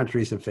 other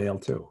countries have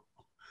failed too.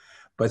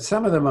 But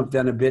some of them have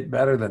done a bit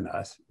better than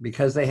us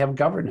because they have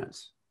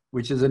governance,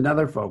 which is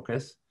another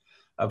focus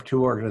of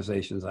two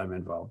organizations I'm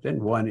involved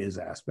in. One is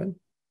Aspen,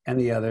 and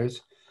the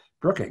other's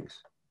Brookings.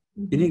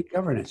 You need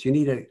governance. You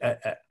need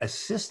a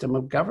system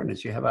of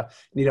governance. You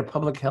need a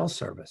public health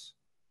service,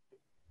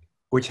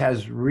 which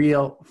has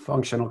real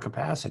functional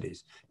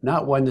capacities,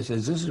 not one that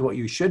says this is what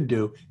you should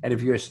do, and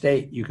if you're a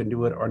state, you can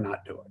do it or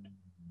not do it,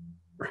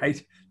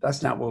 right?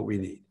 That's not what we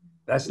need.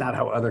 That's not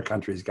how other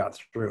countries got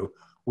through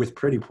with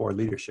pretty poor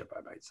leadership,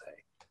 I might say.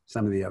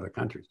 Some of the other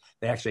countries,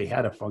 they actually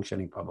had a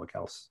functioning public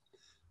health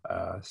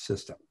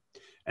system.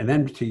 And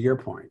then to your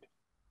point,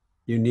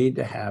 you need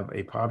to have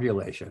a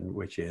population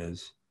which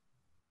is,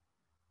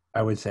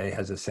 I would say,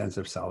 has a sense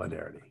of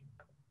solidarity.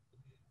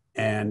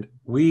 And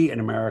we in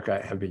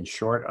America have been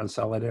short on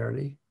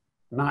solidarity,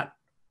 not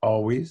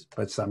always,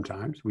 but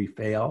sometimes we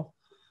fail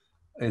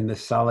in the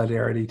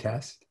solidarity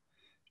test.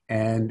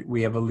 And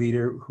we have a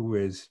leader who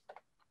is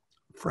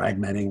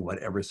fragmenting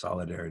whatever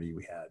solidarity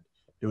we had,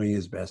 doing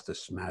his best to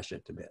smash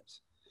it to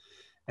bits.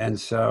 And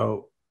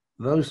so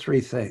those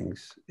three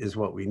things is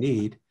what we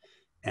need.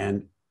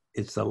 And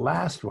it's the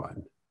last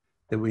one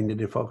that we need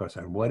to focus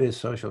on. What is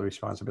social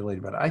responsibility?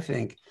 But I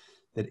think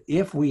that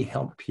if we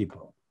help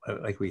people,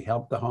 like we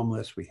help the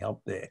homeless, we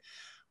help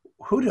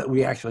who do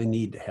we actually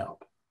need to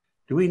help?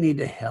 Do we need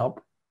to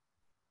help?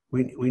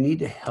 We need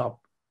to help,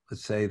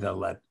 let's say,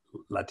 the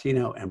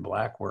Latino and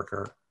Black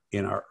worker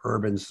in our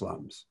urban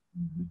slums.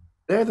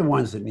 They're the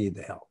ones that need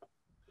the help.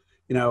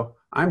 You know,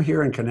 I'm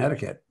here in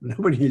Connecticut.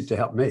 Nobody needs to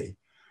help me,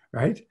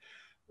 right?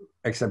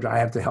 Except I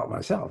have to help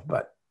myself.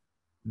 But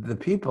the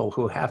people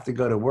who have to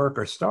go to work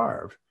or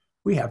starve,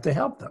 we have to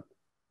help them.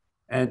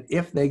 And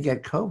if they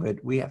get COVID,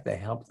 we have to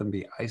help them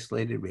be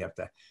isolated. We have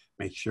to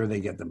make sure they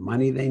get the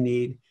money they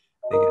need,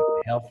 they get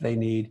the help they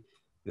need,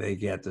 they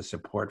get the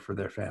support for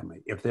their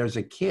family. If there's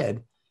a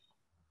kid,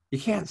 you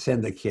can't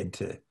send the kid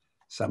to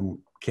some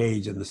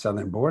cage in the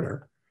southern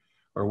border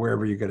or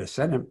wherever you're going to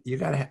send him. You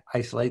got to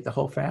isolate the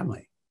whole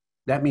family.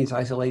 That means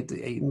isolate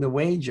the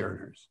wage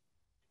earners.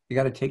 You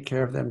got to take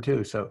care of them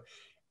too. So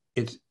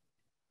it's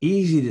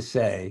easy to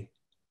say,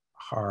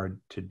 hard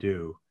to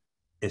do,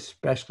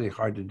 especially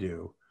hard to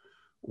do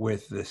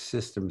with the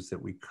systems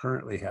that we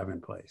currently have in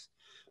place.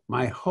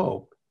 My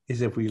hope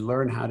is if we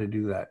learn how to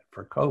do that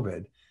for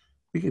COVID,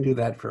 we can do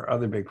that for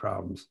other big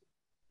problems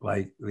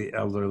like the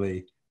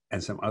elderly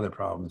and some other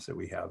problems that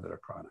we have that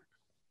are chronic.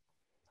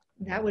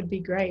 That would be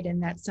great.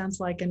 And that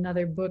sounds like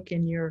another book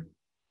in your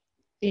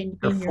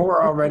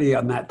Four already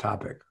on that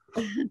topic.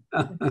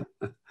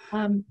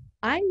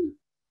 I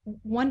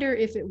wonder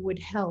if it would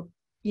help.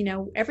 You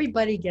know,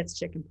 everybody gets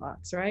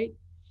chickenpox, right?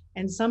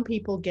 And some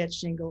people get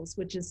shingles,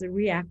 which is a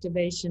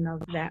reactivation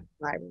of that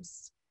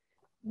virus.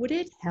 Would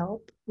it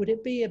help? Would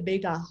it be a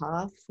big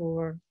aha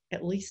for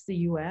at least the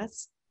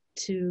US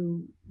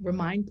to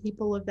remind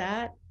people of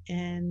that?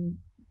 And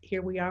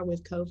here we are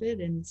with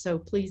COVID. And so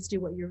please do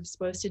what you're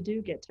supposed to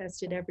do, get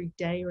tested every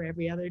day or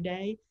every other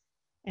day,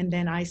 and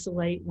then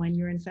isolate when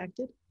you're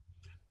infected?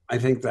 I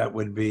think that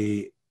would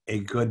be a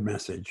good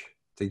message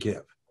to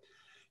give.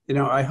 You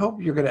know, I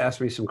hope you're going to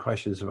ask me some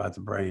questions about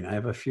the brain. I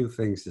have a few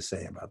things to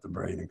say about the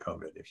brain and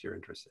COVID, if you're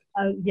interested.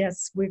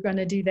 Yes, we're going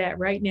to do that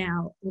right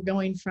now. We're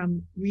going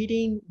from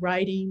reading,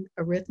 writing,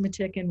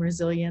 arithmetic, and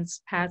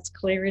resilience, past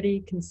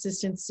clarity,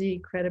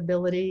 consistency,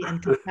 credibility,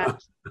 and compassion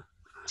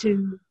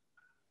to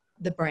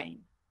the brain.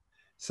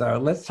 So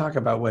let's talk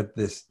about what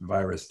this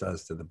virus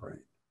does to the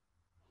brain.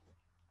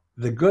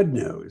 The good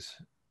news,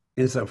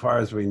 insofar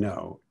as we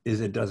know,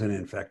 is it doesn't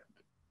infect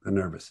the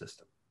nervous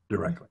system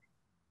directly.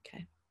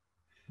 Okay.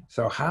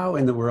 So how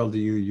in the world do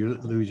you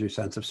lose your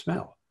sense of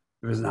smell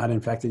if it's not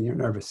infecting your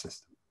nervous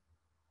system?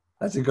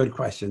 That's a good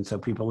question. So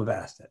people have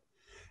asked it.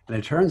 And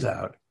it turns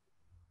out,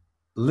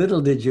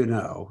 little did you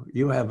know,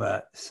 you have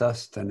a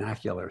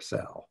sustenacular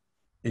cell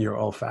in your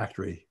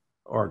olfactory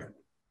organ.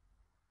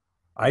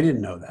 I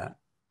didn't know that,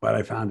 but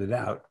I found it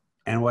out.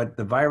 And what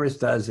the virus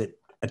does, it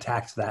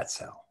attacks that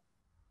cell.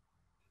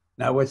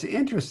 Now, what's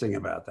interesting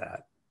about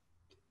that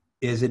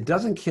is it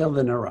doesn't kill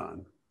the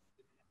neuron.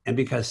 And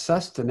because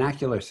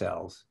sustenacular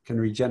cells can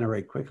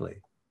regenerate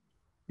quickly,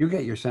 you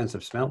get your sense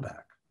of smell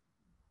back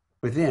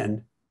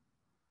within,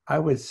 I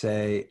would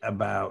say,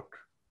 about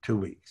 2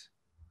 weeks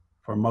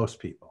for most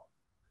people,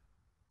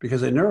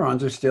 because the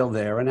neurons are still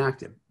there and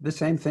active. The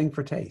same thing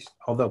for taste,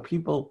 although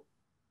people,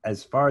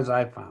 as far as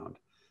I've found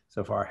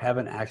so far,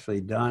 haven't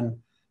actually done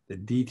the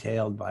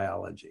detailed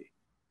biology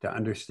to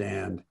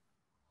understand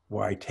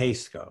why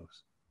taste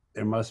goes.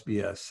 There must be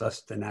a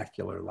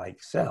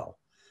sustenacular-like cell.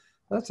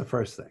 That's the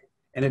first thing.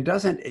 And it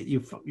doesn't,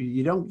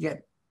 you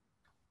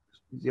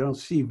don't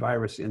see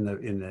virus in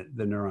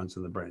the neurons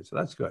in the brain. So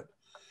that's good.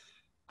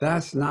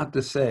 That's not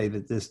to say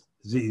that this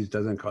disease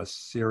doesn't cause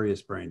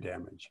serious brain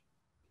damage.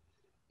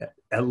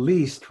 At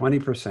least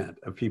 20%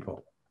 of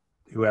people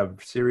who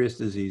have serious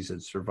disease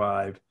and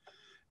survive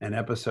an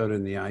episode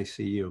in the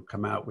ICU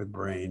come out with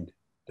brain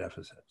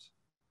deficits.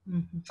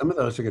 Mm-hmm. Some of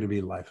those are going to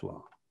be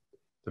lifelong.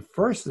 The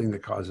first thing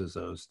that causes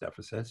those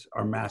deficits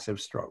are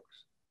massive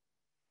strokes.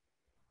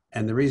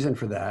 And the reason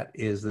for that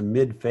is the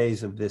mid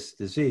phase of this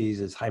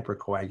disease is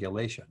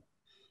hypercoagulation.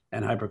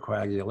 And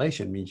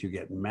hypercoagulation means you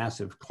get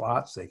massive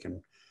clots. They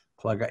can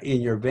plug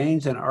in your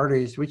veins and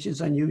arteries, which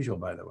is unusual,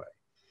 by the way.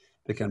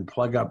 They can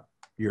plug up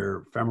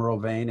your femoral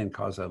vein and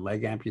cause a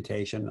leg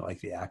amputation like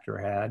the actor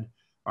had,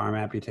 arm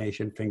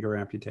amputation, finger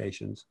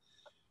amputations.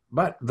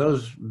 But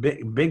those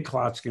big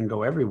clots can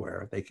go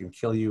everywhere. They can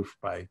kill you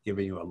by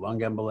giving you a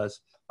lung embolus,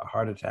 a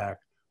heart attack,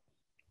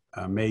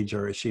 a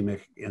major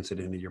ischemic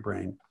incident in your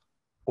brain.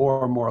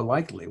 Or more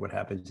likely, what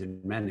happens in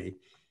many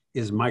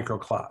is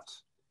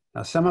microclots.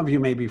 Now, some of you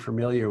may be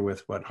familiar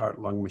with what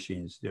heart-lung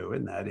machines do,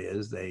 and that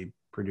is they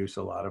produce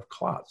a lot of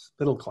clots,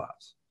 little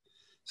clots.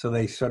 So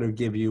they sort of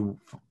give you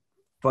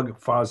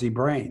fuzzy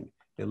brain,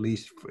 at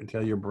least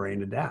until your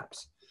brain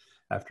adapts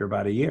after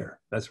about a year.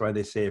 That's why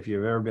they say if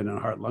you've ever been in a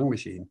heart-lung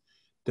machine,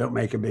 don't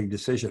make a big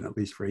decision, at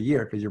least for a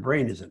year, because your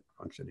brain isn't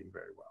functioning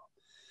very well.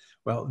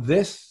 Well,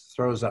 this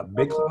throws up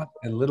big clots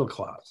and little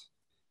clots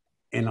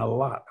in a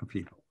lot of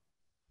people.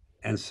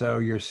 And so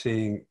you're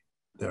seeing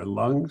their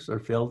lungs are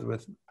filled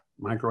with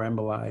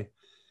microemboli,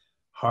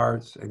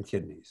 hearts, and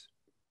kidneys.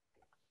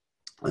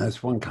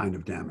 That's one kind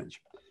of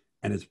damage,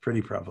 and it's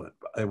pretty prevalent.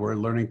 We're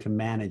learning to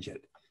manage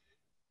it.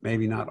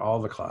 Maybe not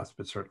all the clots,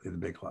 but certainly the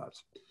big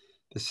clots.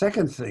 The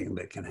second thing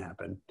that can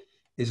happen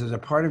is there's a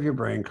part of your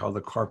brain called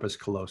the corpus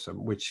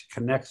callosum, which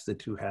connects the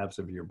two halves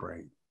of your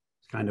brain.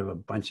 It's kind of a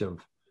bunch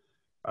of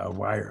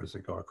wires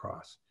that go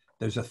across.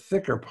 There's a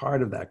thicker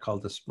part of that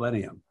called the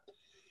splenium.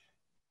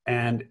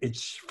 And it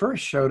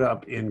first showed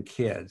up in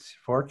kids,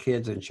 4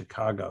 kids in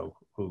Chicago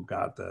who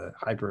got the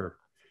hyper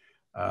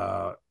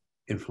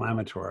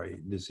inflammatory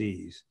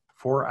disease.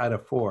 4 out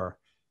of 4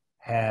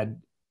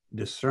 had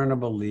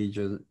discernible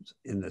lesions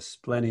in the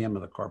splenium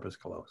of the corpus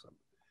callosum.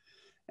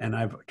 And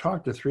I've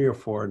talked to 3 or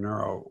 4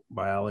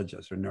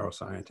 neurobiologists or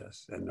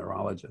neuroscientists and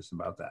neurologists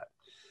about that.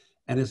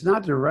 And it's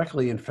not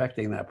directly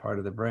infecting that part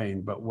of the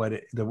brain, but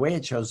the way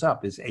it shows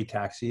up is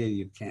ataxia.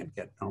 You can't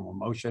get normal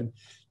motion.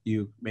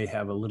 You may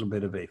have a little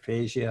bit of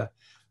aphasia.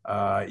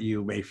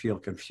 You may feel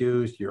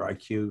confused. Your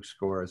IQ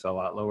score is a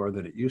lot lower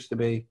than it used to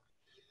be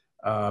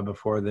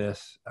before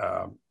this.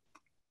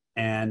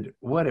 And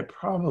what it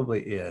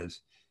probably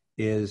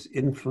is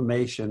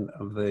inflammation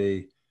of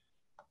the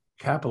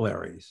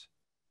capillaries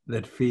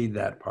that feed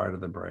that part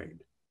of the brain.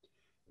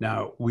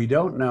 Now, we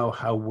don't know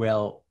how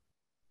well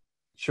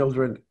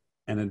children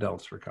and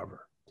adults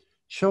recover.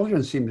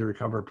 Children seem to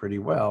recover pretty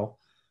well.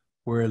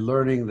 We're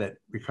learning that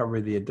recovery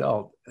of the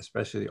adult,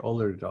 especially the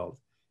older adult,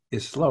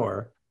 is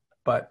slower,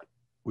 but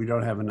we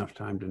don't have enough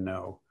time to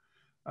know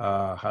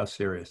how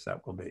serious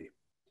that will be.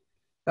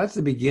 That's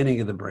the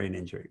beginning of the brain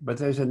injury. But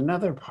there's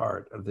another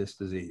part of this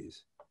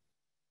disease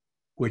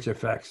which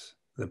affects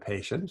the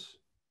patients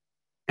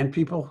and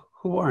people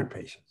who aren't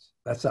patients.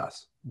 That's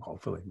us,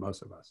 hopefully,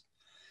 most of us.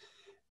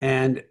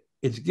 And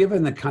it's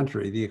given the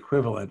country the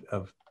equivalent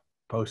of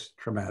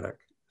post-traumatic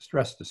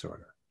stress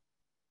disorder.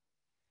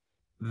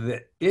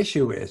 The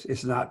issue is,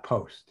 it's not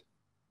post,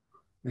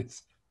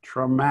 it's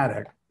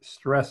traumatic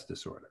stress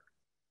disorder.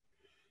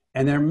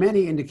 And there are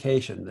many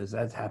indications that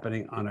that's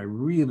happening on a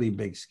really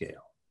big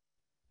scale.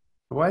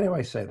 Why do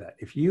I say that?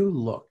 If you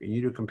look and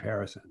you do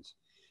comparisons,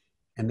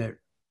 and the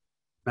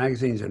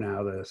magazines are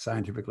now, the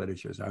scientific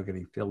literature is now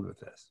getting filled with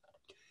this,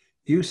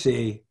 you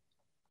see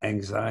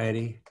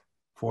anxiety,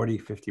 40,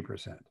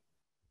 50%.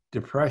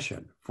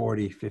 Depression,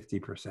 40,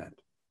 50%.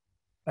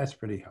 That's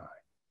pretty high.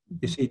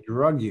 You see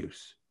drug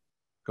use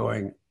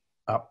going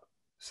up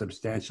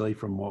substantially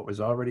from what was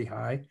already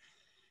high,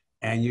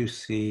 and you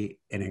see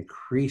an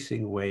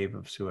increasing wave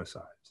of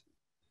suicides,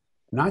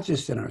 not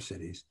just in our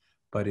cities,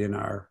 but in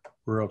our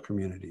rural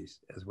communities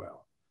as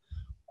well.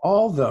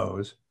 All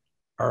those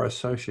are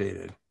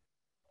associated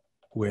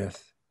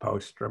with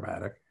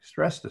post-traumatic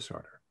stress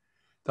disorder.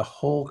 The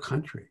whole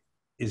country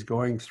is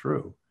going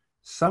through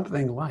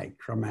something like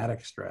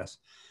traumatic stress.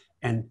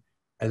 And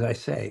as I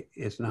say,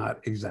 it's not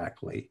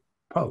exactly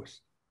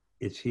post,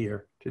 it's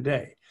here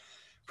today.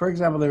 For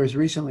example, there was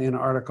recently an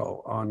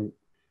article on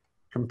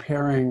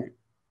comparing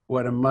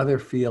what a mother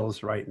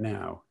feels right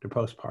now to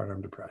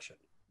postpartum depression,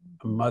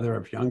 a mother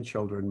of young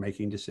children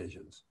making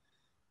decisions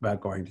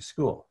about going to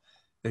school.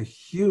 The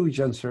huge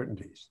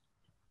uncertainties.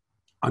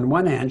 On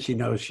one hand, she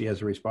knows she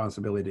has a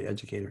responsibility to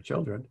educate her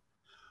children.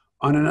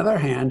 On another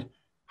hand,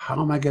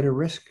 how am I going to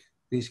risk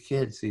these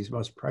kids, these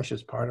most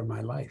precious part of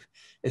my life,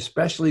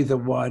 especially the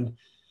one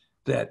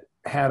that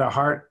had a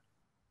heart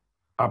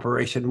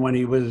operation when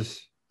he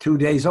was 2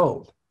 days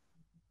old,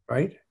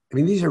 right? I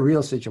mean, these are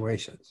real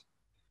situations.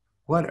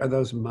 What are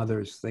those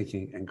mothers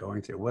thinking and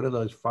going through? What are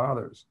those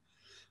fathers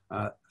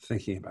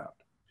thinking about?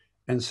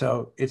 And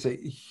so it's a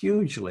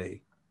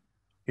hugely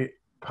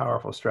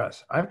powerful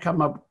stress. I've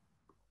come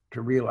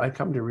to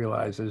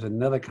realize there's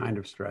another kind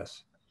of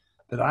stress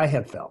that I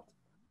have felt.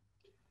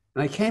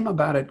 And I came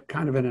about it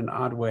kind of in an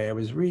odd way. I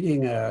was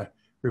reading a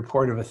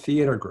report of a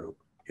theater group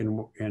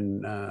in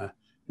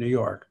New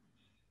York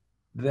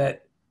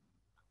that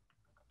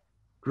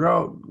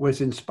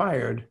was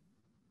inspired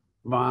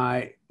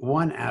by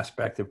one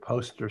aspect of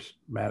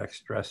post-traumatic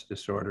stress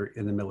disorder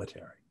in the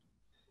military.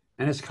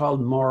 And it's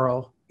called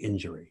moral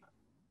injury.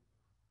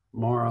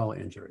 Moral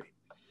injury.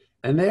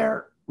 And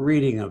their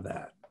reading of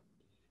that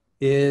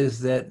is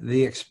that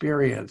the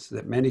experience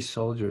that many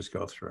soldiers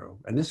go through,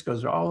 and this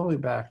goes all the way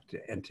back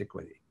to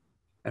antiquity,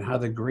 and how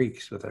the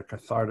Greeks with a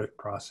cathartic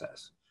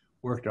process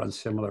worked on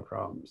similar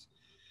problems,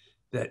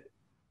 that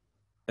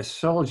a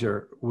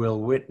soldier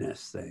will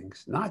witness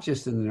things, not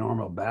just in the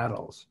normal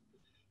battles,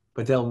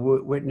 but they'll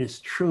witness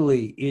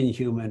truly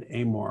inhuman,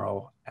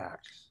 amoral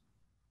acts,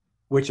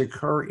 which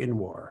occur in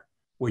war,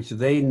 which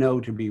they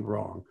know to be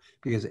wrong,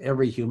 because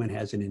every human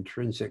has an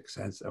intrinsic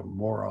sense of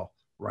moral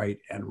right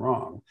and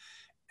wrong.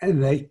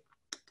 And they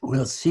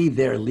will see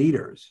their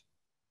leaders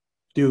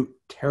do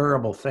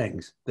terrible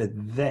things that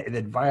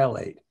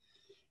violate,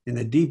 in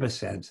the deepest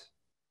sense,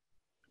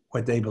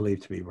 what they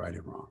believe to be right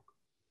and wrong.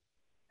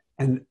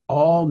 And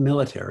all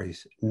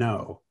militaries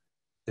know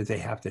that they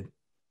have to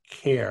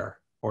care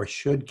or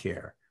should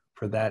care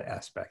for that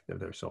aspect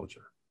of their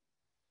soldier.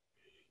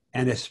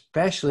 And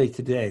especially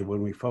today,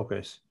 when we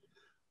focus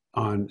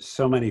on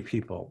so many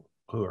people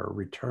who are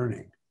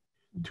returning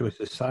to a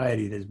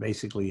society that's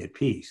basically at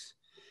peace,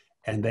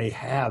 and they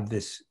have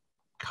this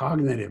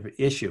cognitive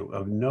issue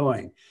of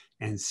knowing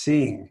and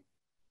seeing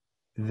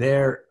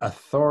their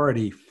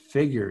authority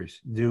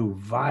figures do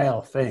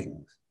vile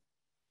things.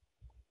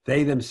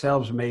 They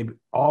themselves may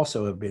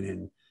also have been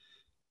in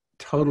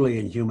totally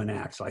inhuman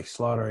acts, like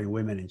slaughtering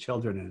women and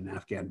children in an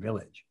Afghan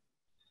village,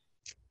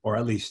 or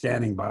at least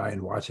standing by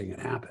and watching it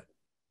happen,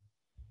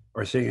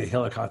 or seeing a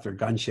helicopter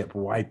gunship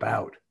wipe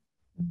out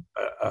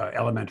an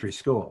elementary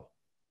school.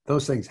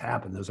 Those things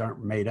happen. Those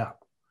aren't made up.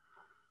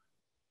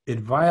 It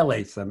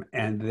violates them,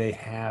 and they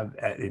have,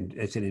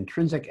 it's an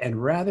intrinsic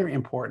and rather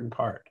important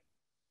part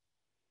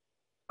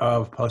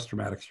of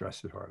post-traumatic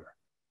stress disorder.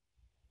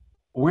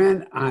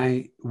 When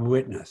I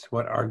witness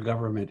what our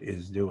government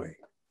is doing,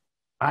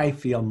 I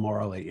feel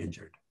morally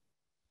injured.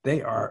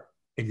 They are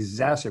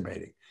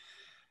exacerbating.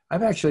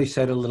 I've actually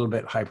said a little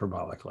bit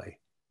hyperbolically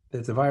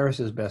that the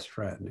virus's best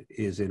friend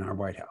is in our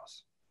White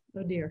House.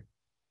 Oh dear.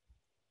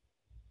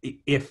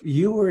 If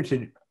you were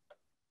to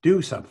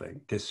do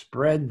something to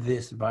spread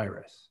this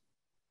virus,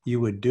 you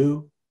would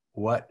do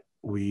what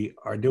we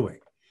are doing.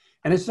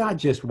 And it's not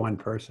just one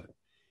person.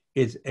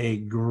 It's a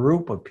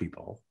group of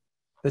people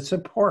that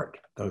support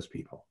those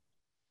people.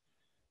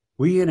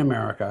 We in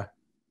America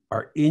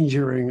are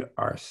injuring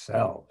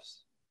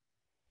ourselves.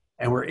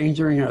 And we're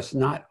injuring us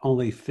not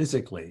only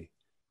physically,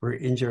 we're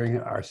injuring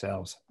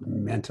ourselves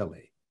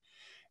mentally.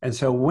 And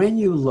so when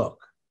you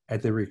look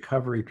at the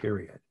recovery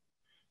period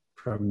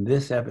from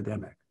this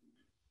epidemic,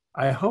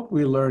 I hope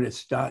we learn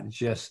it's not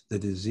just the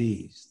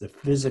disease, the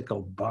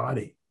physical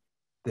body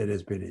that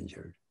has been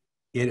injured.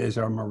 It is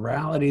our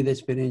morality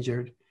that's been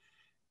injured,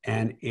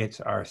 and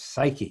it's our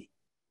psyche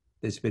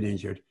that's been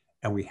injured.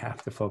 And we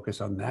have to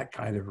focus on that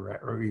kind of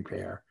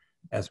repair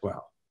as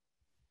well.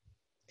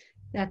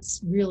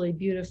 That's really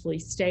beautifully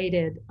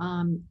stated.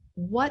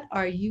 What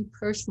are you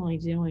personally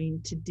doing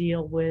to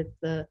deal with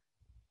the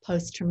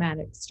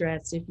post-traumatic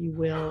stress, if you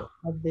will,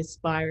 of this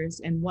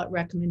virus? And what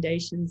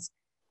recommendations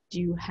do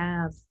you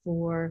have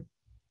for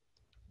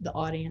the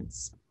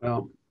audience?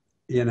 Well,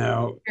 you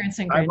know, Parents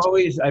and I've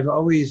always,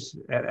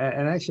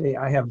 and actually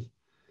I have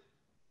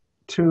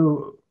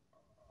two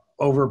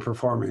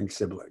overperforming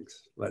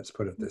siblings, let's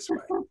put it this way.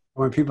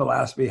 When people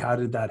ask me, how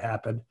did that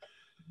happen?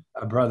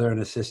 A brother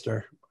and a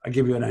sister. I'll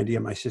give you an idea.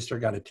 My sister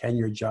got a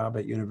tenure job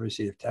at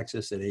University of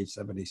Texas at age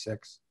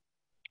 76.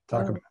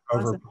 Talk about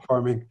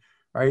overperforming,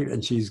 right?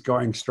 And she's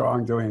going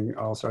strong, doing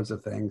all sorts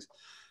of things.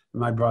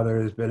 My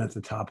brother has been at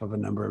the top of a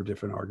number of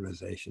different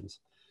organizations.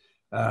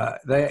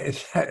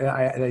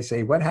 They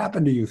say, what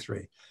happened to you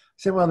three? I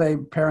said,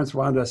 well, parents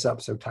wound us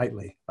up so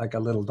tightly, like a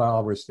little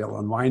doll we're still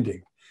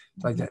unwinding.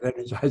 It's like that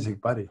energizing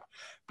buddy.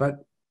 But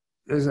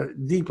there's a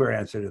deeper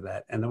answer to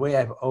that. And the way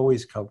I've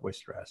always coped with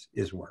stress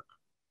is work.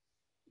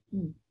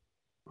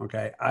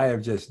 Okay, I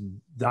have just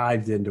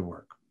dived into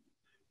work,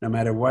 no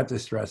matter what the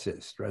stress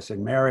is. Stress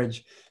in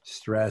marriage,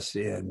 stress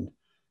in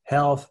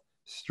health,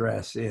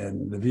 stress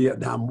in the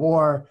Vietnam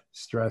War,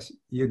 stress,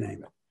 you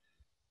name it.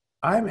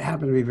 I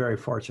happen to be very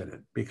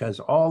fortunate because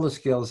all the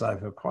skills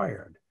I've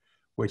acquired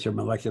which are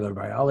molecular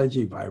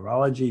biology,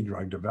 virology,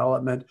 drug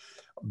development,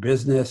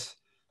 business,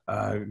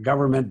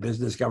 government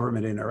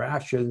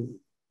interaction,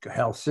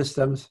 health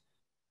systems,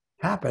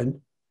 happen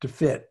to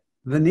fit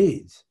the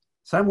needs.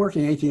 So I'm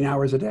working 18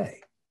 hours a day.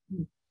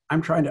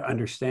 I'm trying to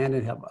understand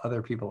and help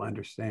other people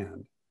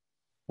understand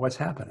what's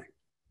happening.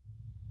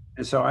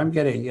 And so I'm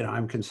getting,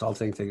 I'm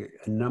consulting to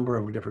a number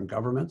of different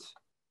governments,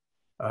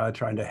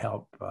 trying to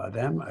help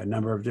them, a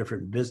number of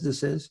different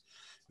businesses.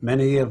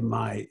 Many of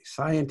my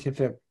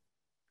scientific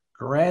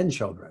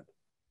grandchildren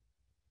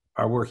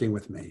are working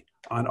with me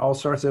on all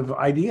sorts of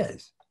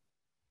ideas.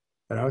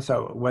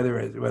 So whether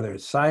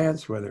it's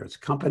science, whether it's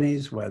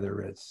companies,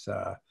 whether it's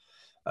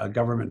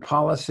government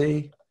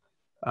policy,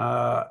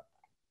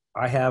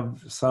 I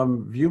have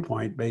some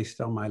viewpoint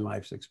based on my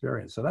life's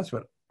experience. So that's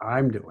what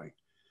I'm doing.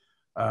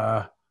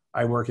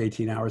 I work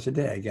 18 hours a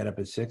day. I get up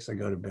at 6, I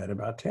go to bed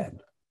about 10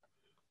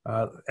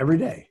 every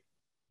day,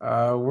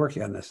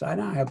 working on this. I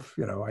now have,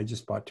 I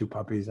just bought 2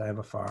 puppies. I have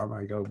a farm.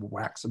 I go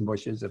whack some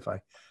bushes if I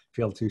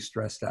feel too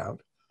stressed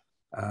out.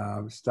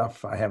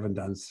 Stuff I haven't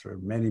done for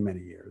many,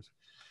 many years.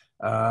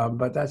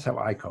 But that's how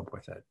I cope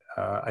with it.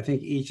 I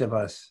think each of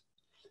us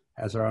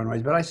has our own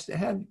ways, but I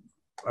had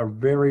a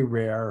very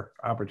rare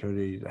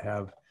opportunity to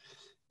have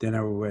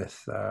dinner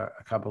with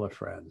a couple of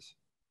friends.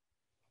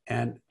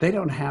 And they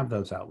don't have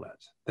those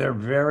outlets. They're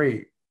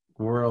very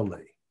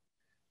worldly.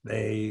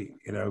 They,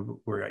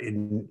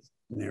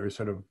 they're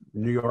sort of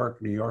New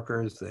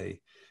Yorkers.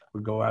 They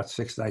would go out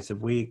 6 nights a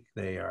week.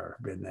 They are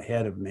been the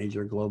head of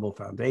major global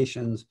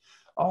foundations,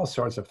 all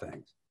sorts of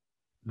things.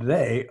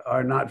 They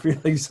are not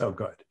feeling so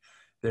good.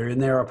 They're in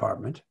their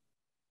apartment,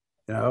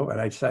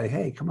 and I'd say,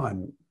 hey, come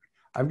on,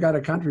 I've got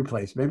a country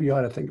place. Maybe you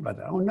ought to think about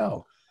that. Oh,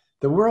 no.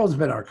 The world's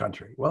been our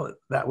country. Well,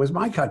 that was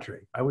my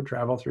country. I would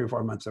travel 3 or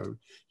 4 months a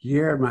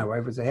year. And my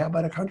wife would say, how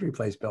about a country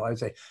place, Bill? I would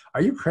say,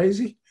 are you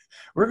crazy?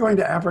 We're going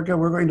to Africa.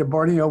 We're going to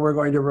Borneo. We're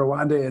going to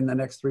Rwanda in the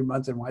next 3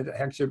 months. And why the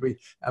heck should we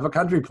have a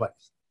country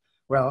place?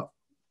 Well,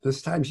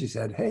 this time she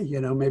said, hey,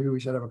 maybe we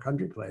should have a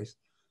country place.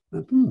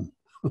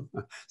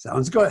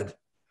 Sounds good.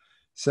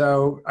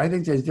 So I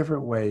think there's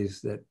different ways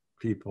that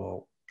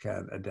people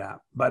can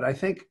adapt. But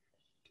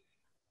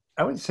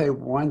I would say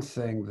one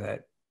thing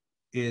that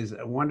is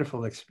a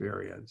wonderful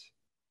experience.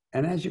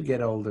 And as you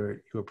get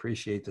older, you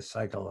appreciate the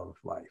cycle of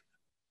life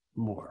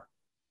more.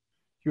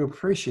 You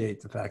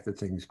appreciate the fact that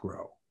things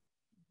grow.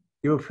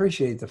 You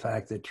appreciate the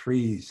fact that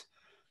trees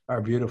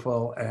are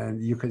beautiful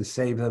and you can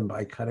save them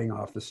by cutting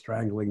off the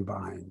strangling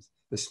vines,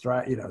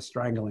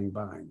 strangling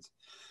vines.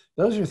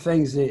 Those are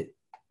things that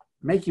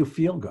make you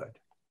feel good.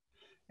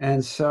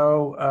 And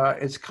so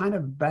it's kind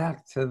of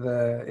back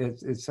to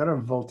it's sort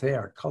of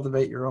Voltaire,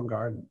 cultivate your own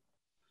garden.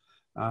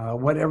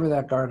 Whatever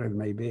that garden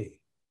may be.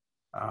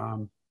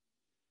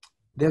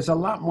 There's a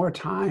lot more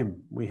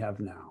time we have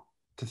now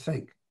to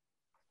think,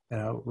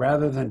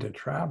 rather than to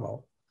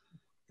travel,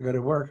 go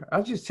to work.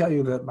 I'll just tell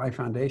you that my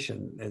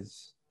foundation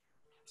is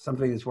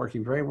something that's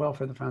working very well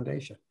for the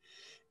foundation,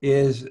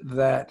 is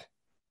that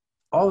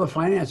all the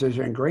finances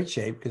are in great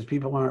shape because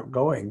people aren't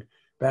going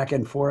back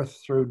and forth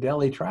through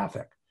Delhi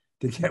traffic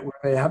to get where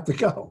they have to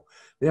go.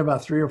 They have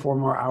about 3 or 4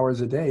 more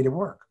hours a day to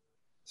work.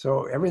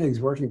 So everything's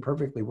working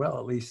perfectly well,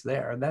 at least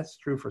there. And that's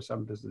true for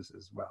some businesses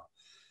as well.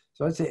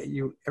 So I'd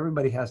say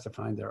everybody has to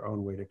find their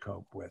own way to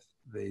cope with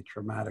the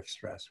traumatic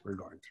stress we're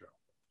going through.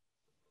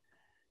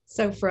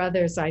 So for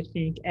others, I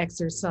think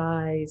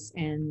exercise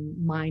and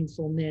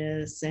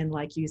mindfulness, and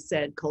like you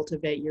said,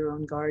 cultivate your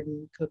own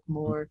garden, cook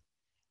more.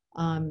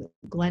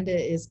 Glenda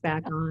is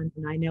back on,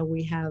 and I know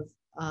we have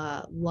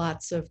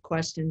lots of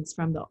questions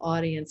from the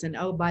audience. And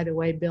oh, by the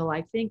way, Bill,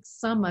 I think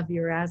some of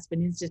your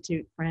Aspen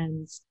Institute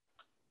friends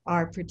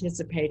are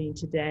participating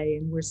today,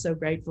 and we're so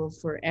grateful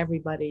for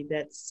everybody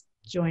that's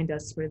joined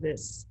us for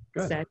this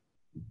session.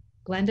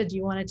 Glenda, do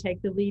you want to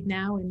take the lead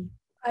now? And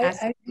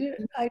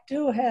I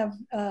do have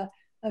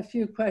a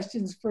few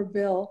questions for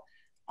Bill.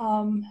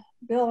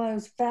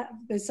 Bill,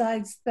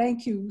 besides,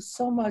 thank you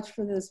so much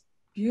for this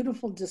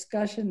beautiful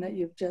discussion that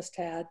you've just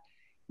had.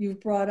 You've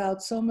brought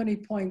out so many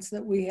points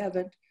that we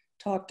haven't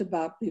talked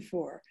about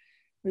before.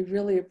 We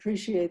really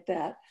appreciate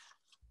that.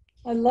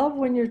 I love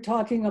when you're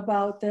talking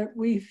about that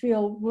we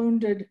feel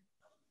wounded,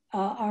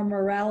 our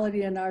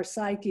morality and our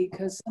psyche,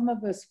 because some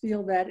of us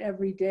feel that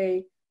every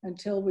day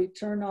until we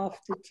turn off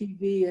the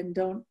TV and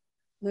don't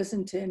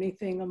listen to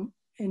anything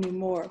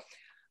anymore.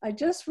 I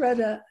just read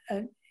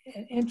an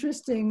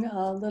interesting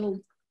little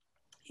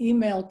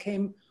email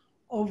came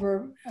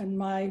over on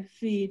my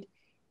feed,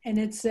 and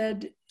it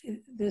said,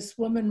 this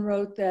woman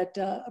wrote that,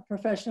 a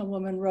professional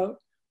woman wrote,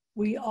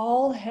 we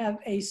all have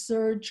a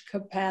surge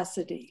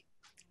capacity.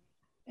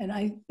 And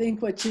I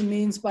think what she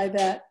means by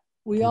that,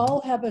 we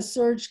all have a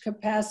surge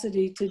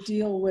capacity to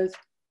deal with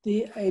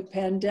a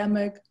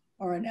pandemic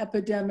or an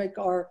epidemic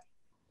or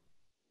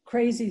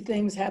crazy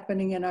things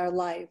happening in our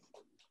life.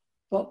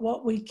 But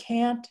what we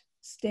can't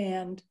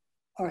stand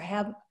or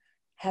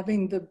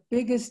having the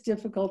biggest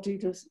difficulty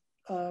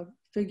to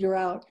figure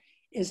out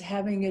is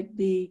having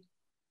it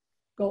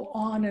go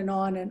on and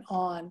on and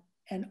on,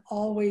 and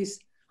always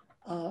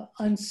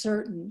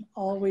uncertain,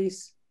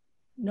 always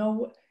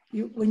know.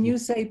 When you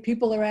say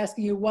people are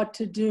asking you what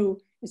to do,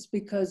 it's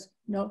because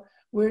no,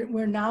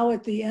 we're now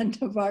at the end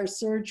of our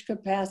surge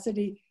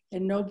capacity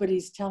and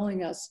nobody's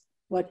telling us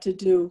what to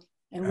do,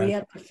 and we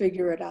have to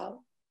figure it out.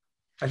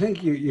 I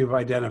think you've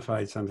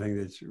identified something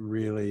that's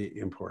really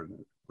important,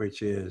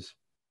 which is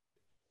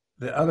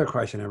the other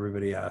question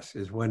everybody asks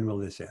is, when will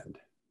this end?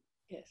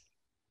 Yes.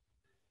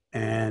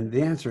 And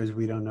the answer is,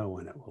 we don't know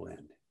when it will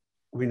end.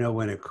 We know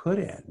when it could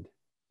end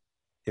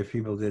if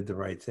people did the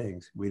right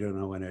things. We don't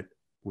know when it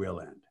will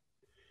end.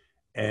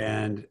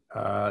 And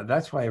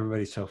that's why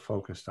everybody's so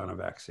focused on a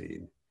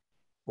vaccine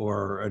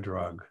or a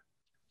drug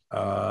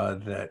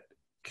that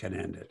can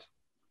end it.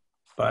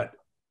 But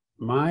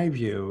my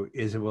view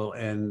is it will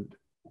end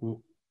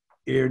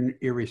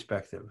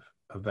irrespective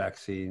of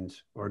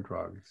vaccines or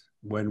drugs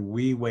when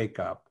we wake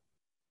up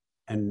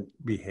and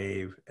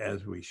behave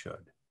as we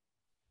should.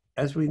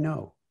 As we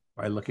know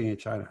by looking at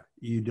China,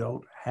 you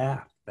don't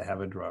have to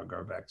have a drug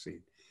or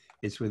vaccine.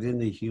 It's within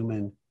the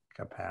human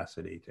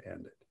capacity to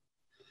end it.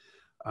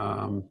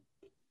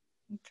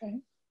 Okay.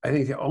 I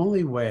think the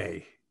only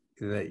way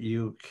that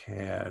you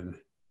can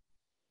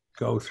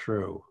go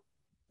through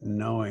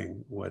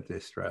knowing what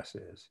this stress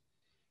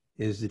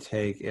is to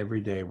take every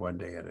day, one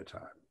day at a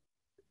time.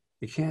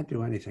 You can't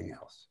do anything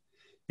else.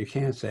 You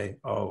can't say,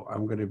 oh,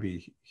 I'm going to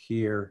be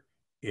here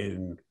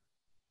in,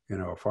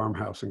 a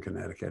farmhouse in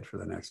Connecticut for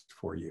the next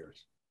 4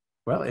 years.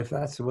 Well, if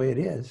that's the way it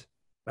is,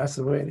 that's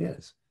the way it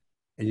is.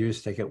 And you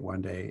just take it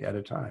one day at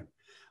a time.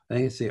 I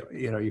think it's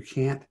you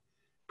can't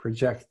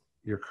project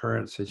your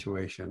current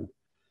situation.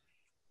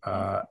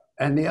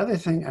 And the other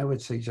thing I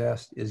would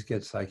suggest is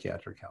get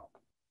psychiatric help.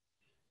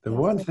 The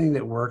one thing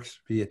that works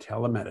via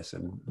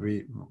telemedicine,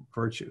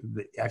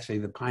 actually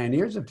the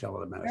pioneers of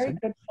telemedicine, very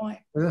good point,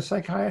 were the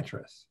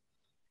psychiatrists.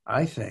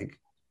 I think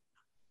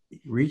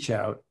reach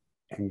out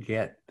and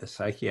get the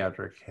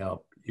psychiatric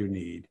help you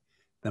need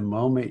the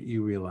moment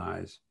you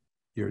realize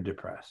you're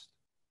depressed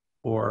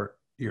or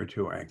you're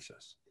too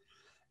anxious.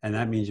 And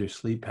that means your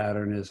sleep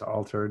pattern is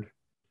altered.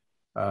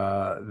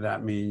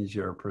 That means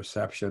your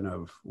perception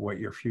of what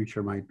your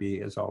future might be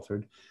is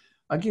altered.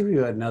 I'll give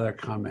you another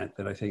comment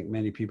that I think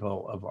many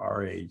people of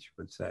our age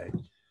would say.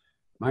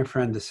 My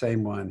friend, the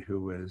same one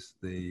who was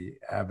the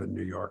avid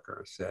New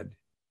Yorker, said,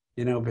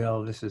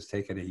 Bill, this has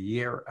taken a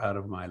year out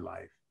of my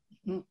life,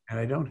 and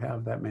I don't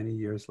have that many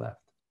years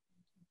left.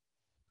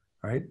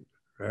 Right?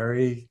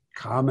 Very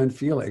common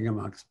feeling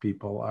amongst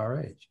people our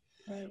age.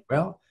 Right.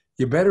 Well,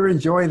 you better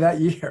enjoy that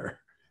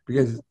year,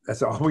 because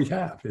that's all we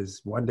have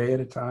is one day at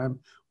a time,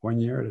 1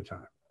 year at a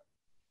time.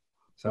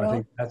 So I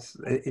think it's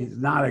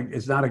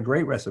not a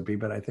great recipe,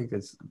 but I think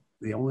it's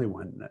the only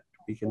one that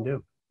we can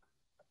do.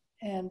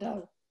 And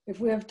if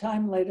we have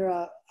time later,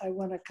 I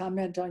want to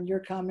comment on your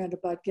comment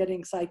about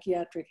getting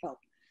psychiatric help.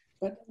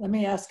 But let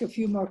me ask a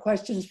few more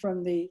questions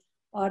from the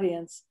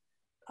audience.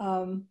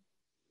 I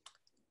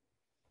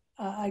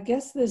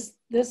guess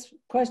this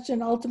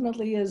question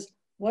ultimately is,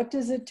 what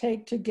does it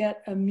take to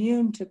get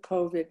immune to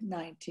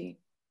COVID-19?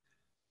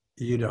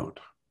 You don't.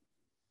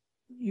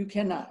 You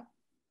cannot.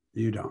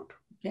 You don't.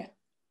 Yeah.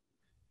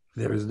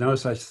 There is no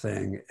such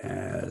thing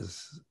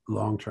as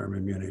long-term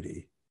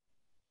immunity,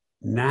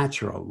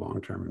 natural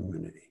long-term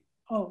immunity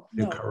to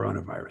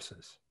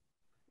coronaviruses.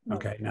 No.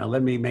 Okay, now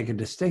let me make a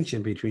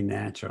distinction between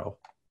natural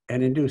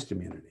and induced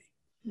immunity.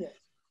 Yes.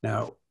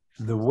 Now,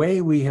 the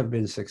way we have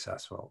been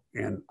successful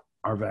in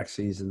our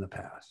vaccines in the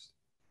past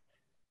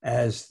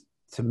as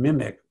to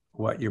mimic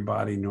what your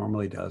body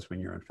normally does when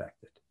you're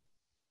infected.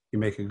 You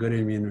make a good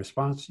immune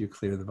response, you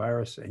clear the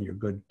virus, and you're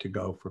good to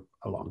go for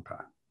a long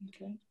time.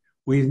 Okay.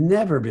 We've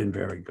never been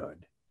very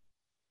good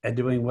at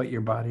doing what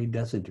your body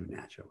doesn't do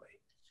naturally,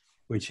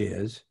 which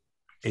is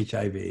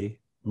HIV,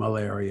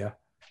 malaria,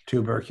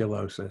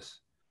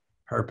 tuberculosis,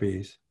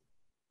 herpes,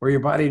 where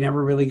your body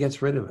never really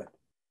gets rid of it.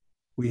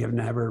 We have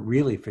never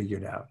really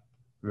figured out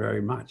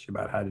very much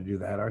about how to do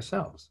that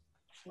ourselves,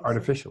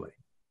 artificially.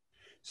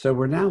 So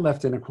we're now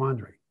left in a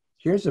quandary.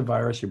 Here's a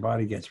virus your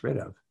body gets rid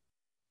of,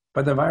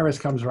 but the virus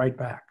comes right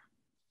back.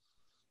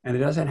 And it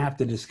doesn't have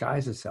to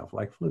disguise itself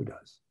like flu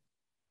does.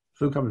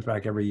 Flu comes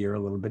back every year a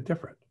little bit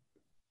different.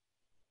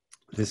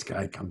 This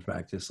guy comes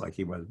back just like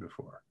he was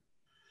before.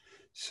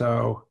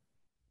 So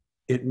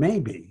it may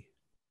be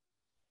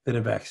that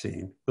a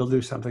vaccine will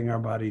do something our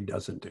body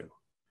doesn't do.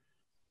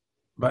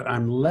 But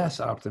I'm less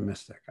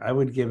optimistic. I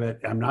would give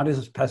it, I'm not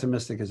as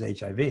pessimistic as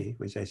HIV,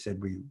 which I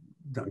said we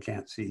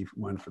can't see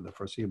one for the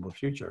foreseeable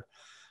future.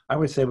 I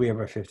would say we have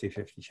a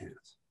 50-50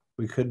 chance.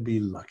 We could be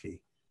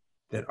lucky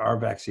that our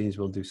vaccines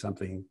will do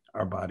something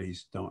our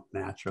bodies don't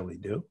naturally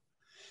do.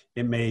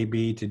 It may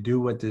be to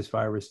do what this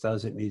virus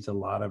does, it needs a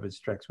lot of its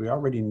tricks. We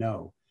already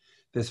know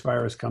this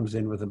virus comes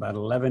in with about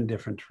 11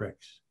 different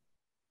tricks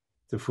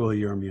to fool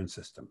your immune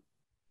system.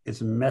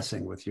 It's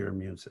messing with your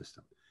immune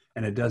system,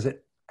 and it does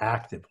it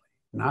actively,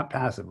 not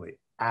passively,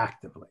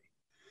 actively.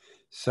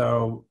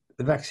 So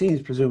the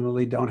vaccines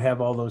presumably don't have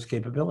all those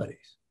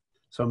capabilities.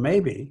 So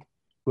maybe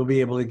we'll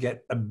be able to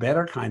get a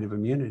better kind of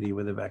immunity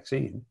with a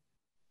vaccine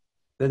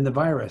than the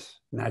virus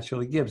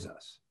naturally gives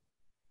us.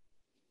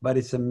 But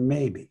it's a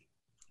maybe.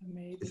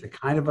 Maybe. It's a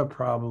kind of a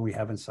problem we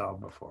haven't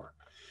solved before.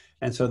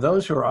 And so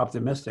those who are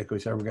optimistic, who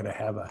say we're going to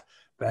have a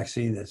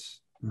vaccine that's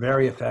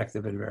very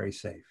effective and very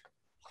safe,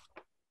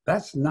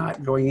 that's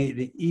not going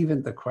into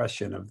even the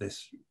question of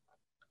this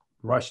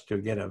rush to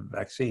get a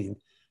vaccine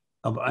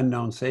of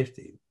unknown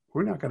safety.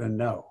 We're not going to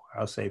know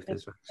how safe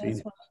this vaccine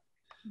is.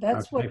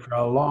 That's what for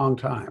a long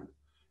time.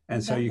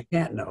 And so you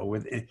can't know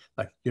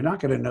you're not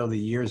going to know the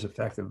year's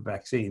effect of a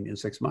vaccine in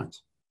 6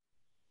 months.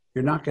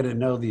 You're not going to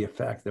know the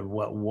effect of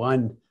what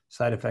one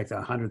side effect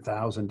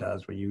 100,000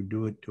 does when you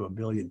do it to 1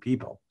 billion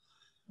people.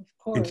 Of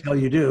course. Until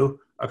you do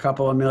a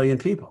couple of million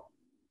people.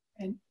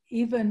 And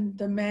even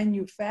the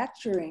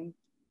manufacturing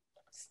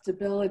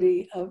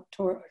stability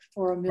for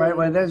 1 million. Right,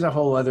 well, there's a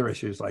whole other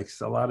issues, like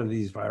a lot of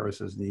these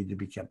viruses need to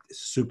be kept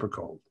super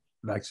cold.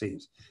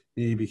 Vaccines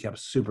need to be kept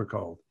super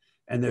cold.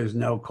 And there's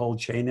no cold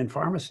chain in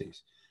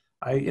pharmacies.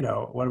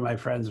 One of my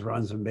friends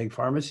runs a big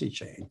pharmacy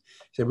chain.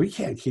 He said, we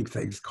can't keep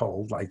things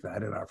cold like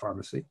that in our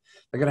pharmacy.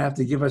 They're going to have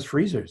to give us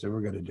freezers if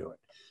we're going to do it.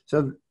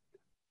 So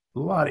a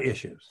lot of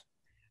issues.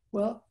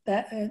 Well,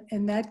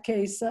 in that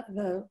case,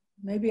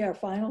 maybe our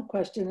final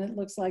question, it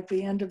looks like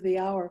the end of the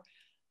hour,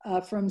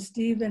 from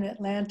Steve in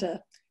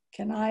Atlanta.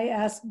 Can I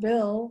ask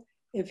Bill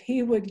if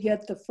he would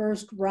get the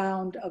first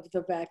round of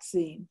the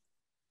vaccine?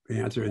 The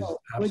answer is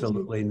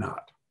absolutely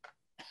not.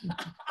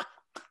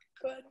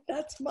 Good,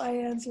 that's my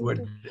answer.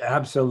 Would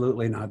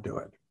absolutely not do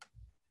it.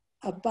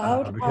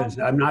 Because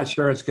I'm not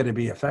sure it's going to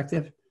be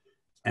effective,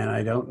 and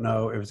I don't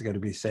know if it's going to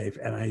be safe,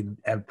 and I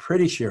am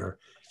pretty sure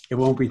it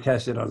won't be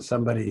tested on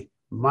somebody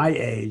my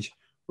age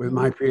with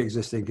my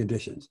pre-existing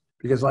conditions,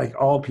 because like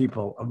all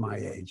people of my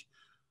age,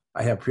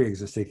 I have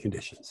pre-existing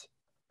conditions.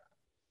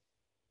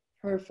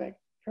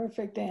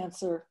 Perfect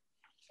answer.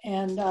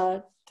 And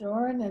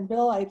Doren and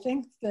Bill, I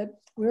think that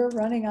we're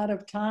running out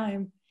of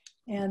time,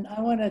 and I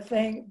want to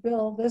thank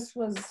Bill. This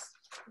was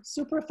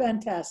super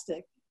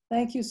fantastic.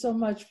 Thank you so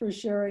much for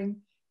sharing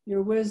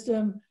your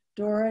wisdom.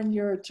 Doren,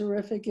 you're a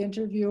terrific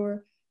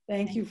interviewer.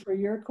 Thank you for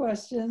your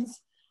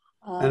questions.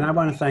 And I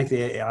want to thank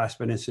the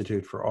Aspen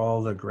Institute for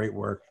all the great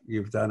work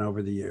you've done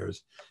over the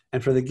years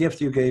and for the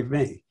gift you gave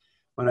me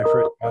when I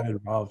first got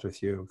involved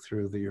with you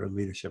through your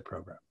leadership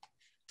program.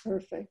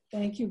 Perfect.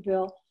 Thank you,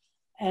 Bill.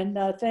 And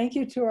thank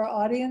you to our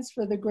audience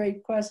for the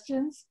great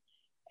questions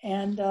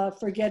and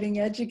for getting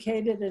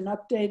educated and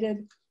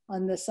updated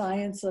on the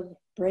science of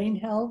brain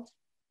health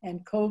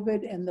and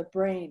COVID and the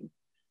brain.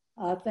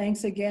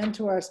 Thanks again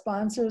to our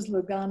sponsors,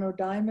 Lugano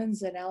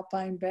Diamonds and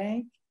Alpine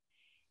Bank.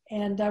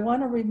 And I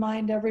want to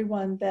remind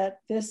everyone that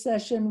this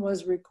session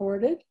was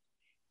recorded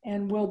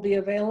and will be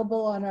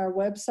available on our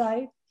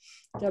website,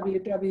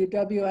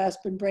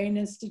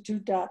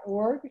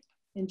 www.aspenbraininstitute.org,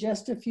 in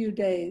just a few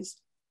days.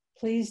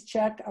 Please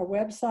check our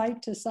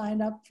website to sign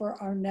up for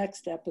our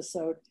next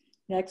episode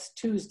next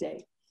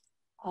Tuesday.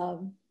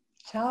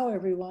 Ciao,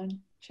 everyone.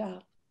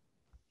 Ciao.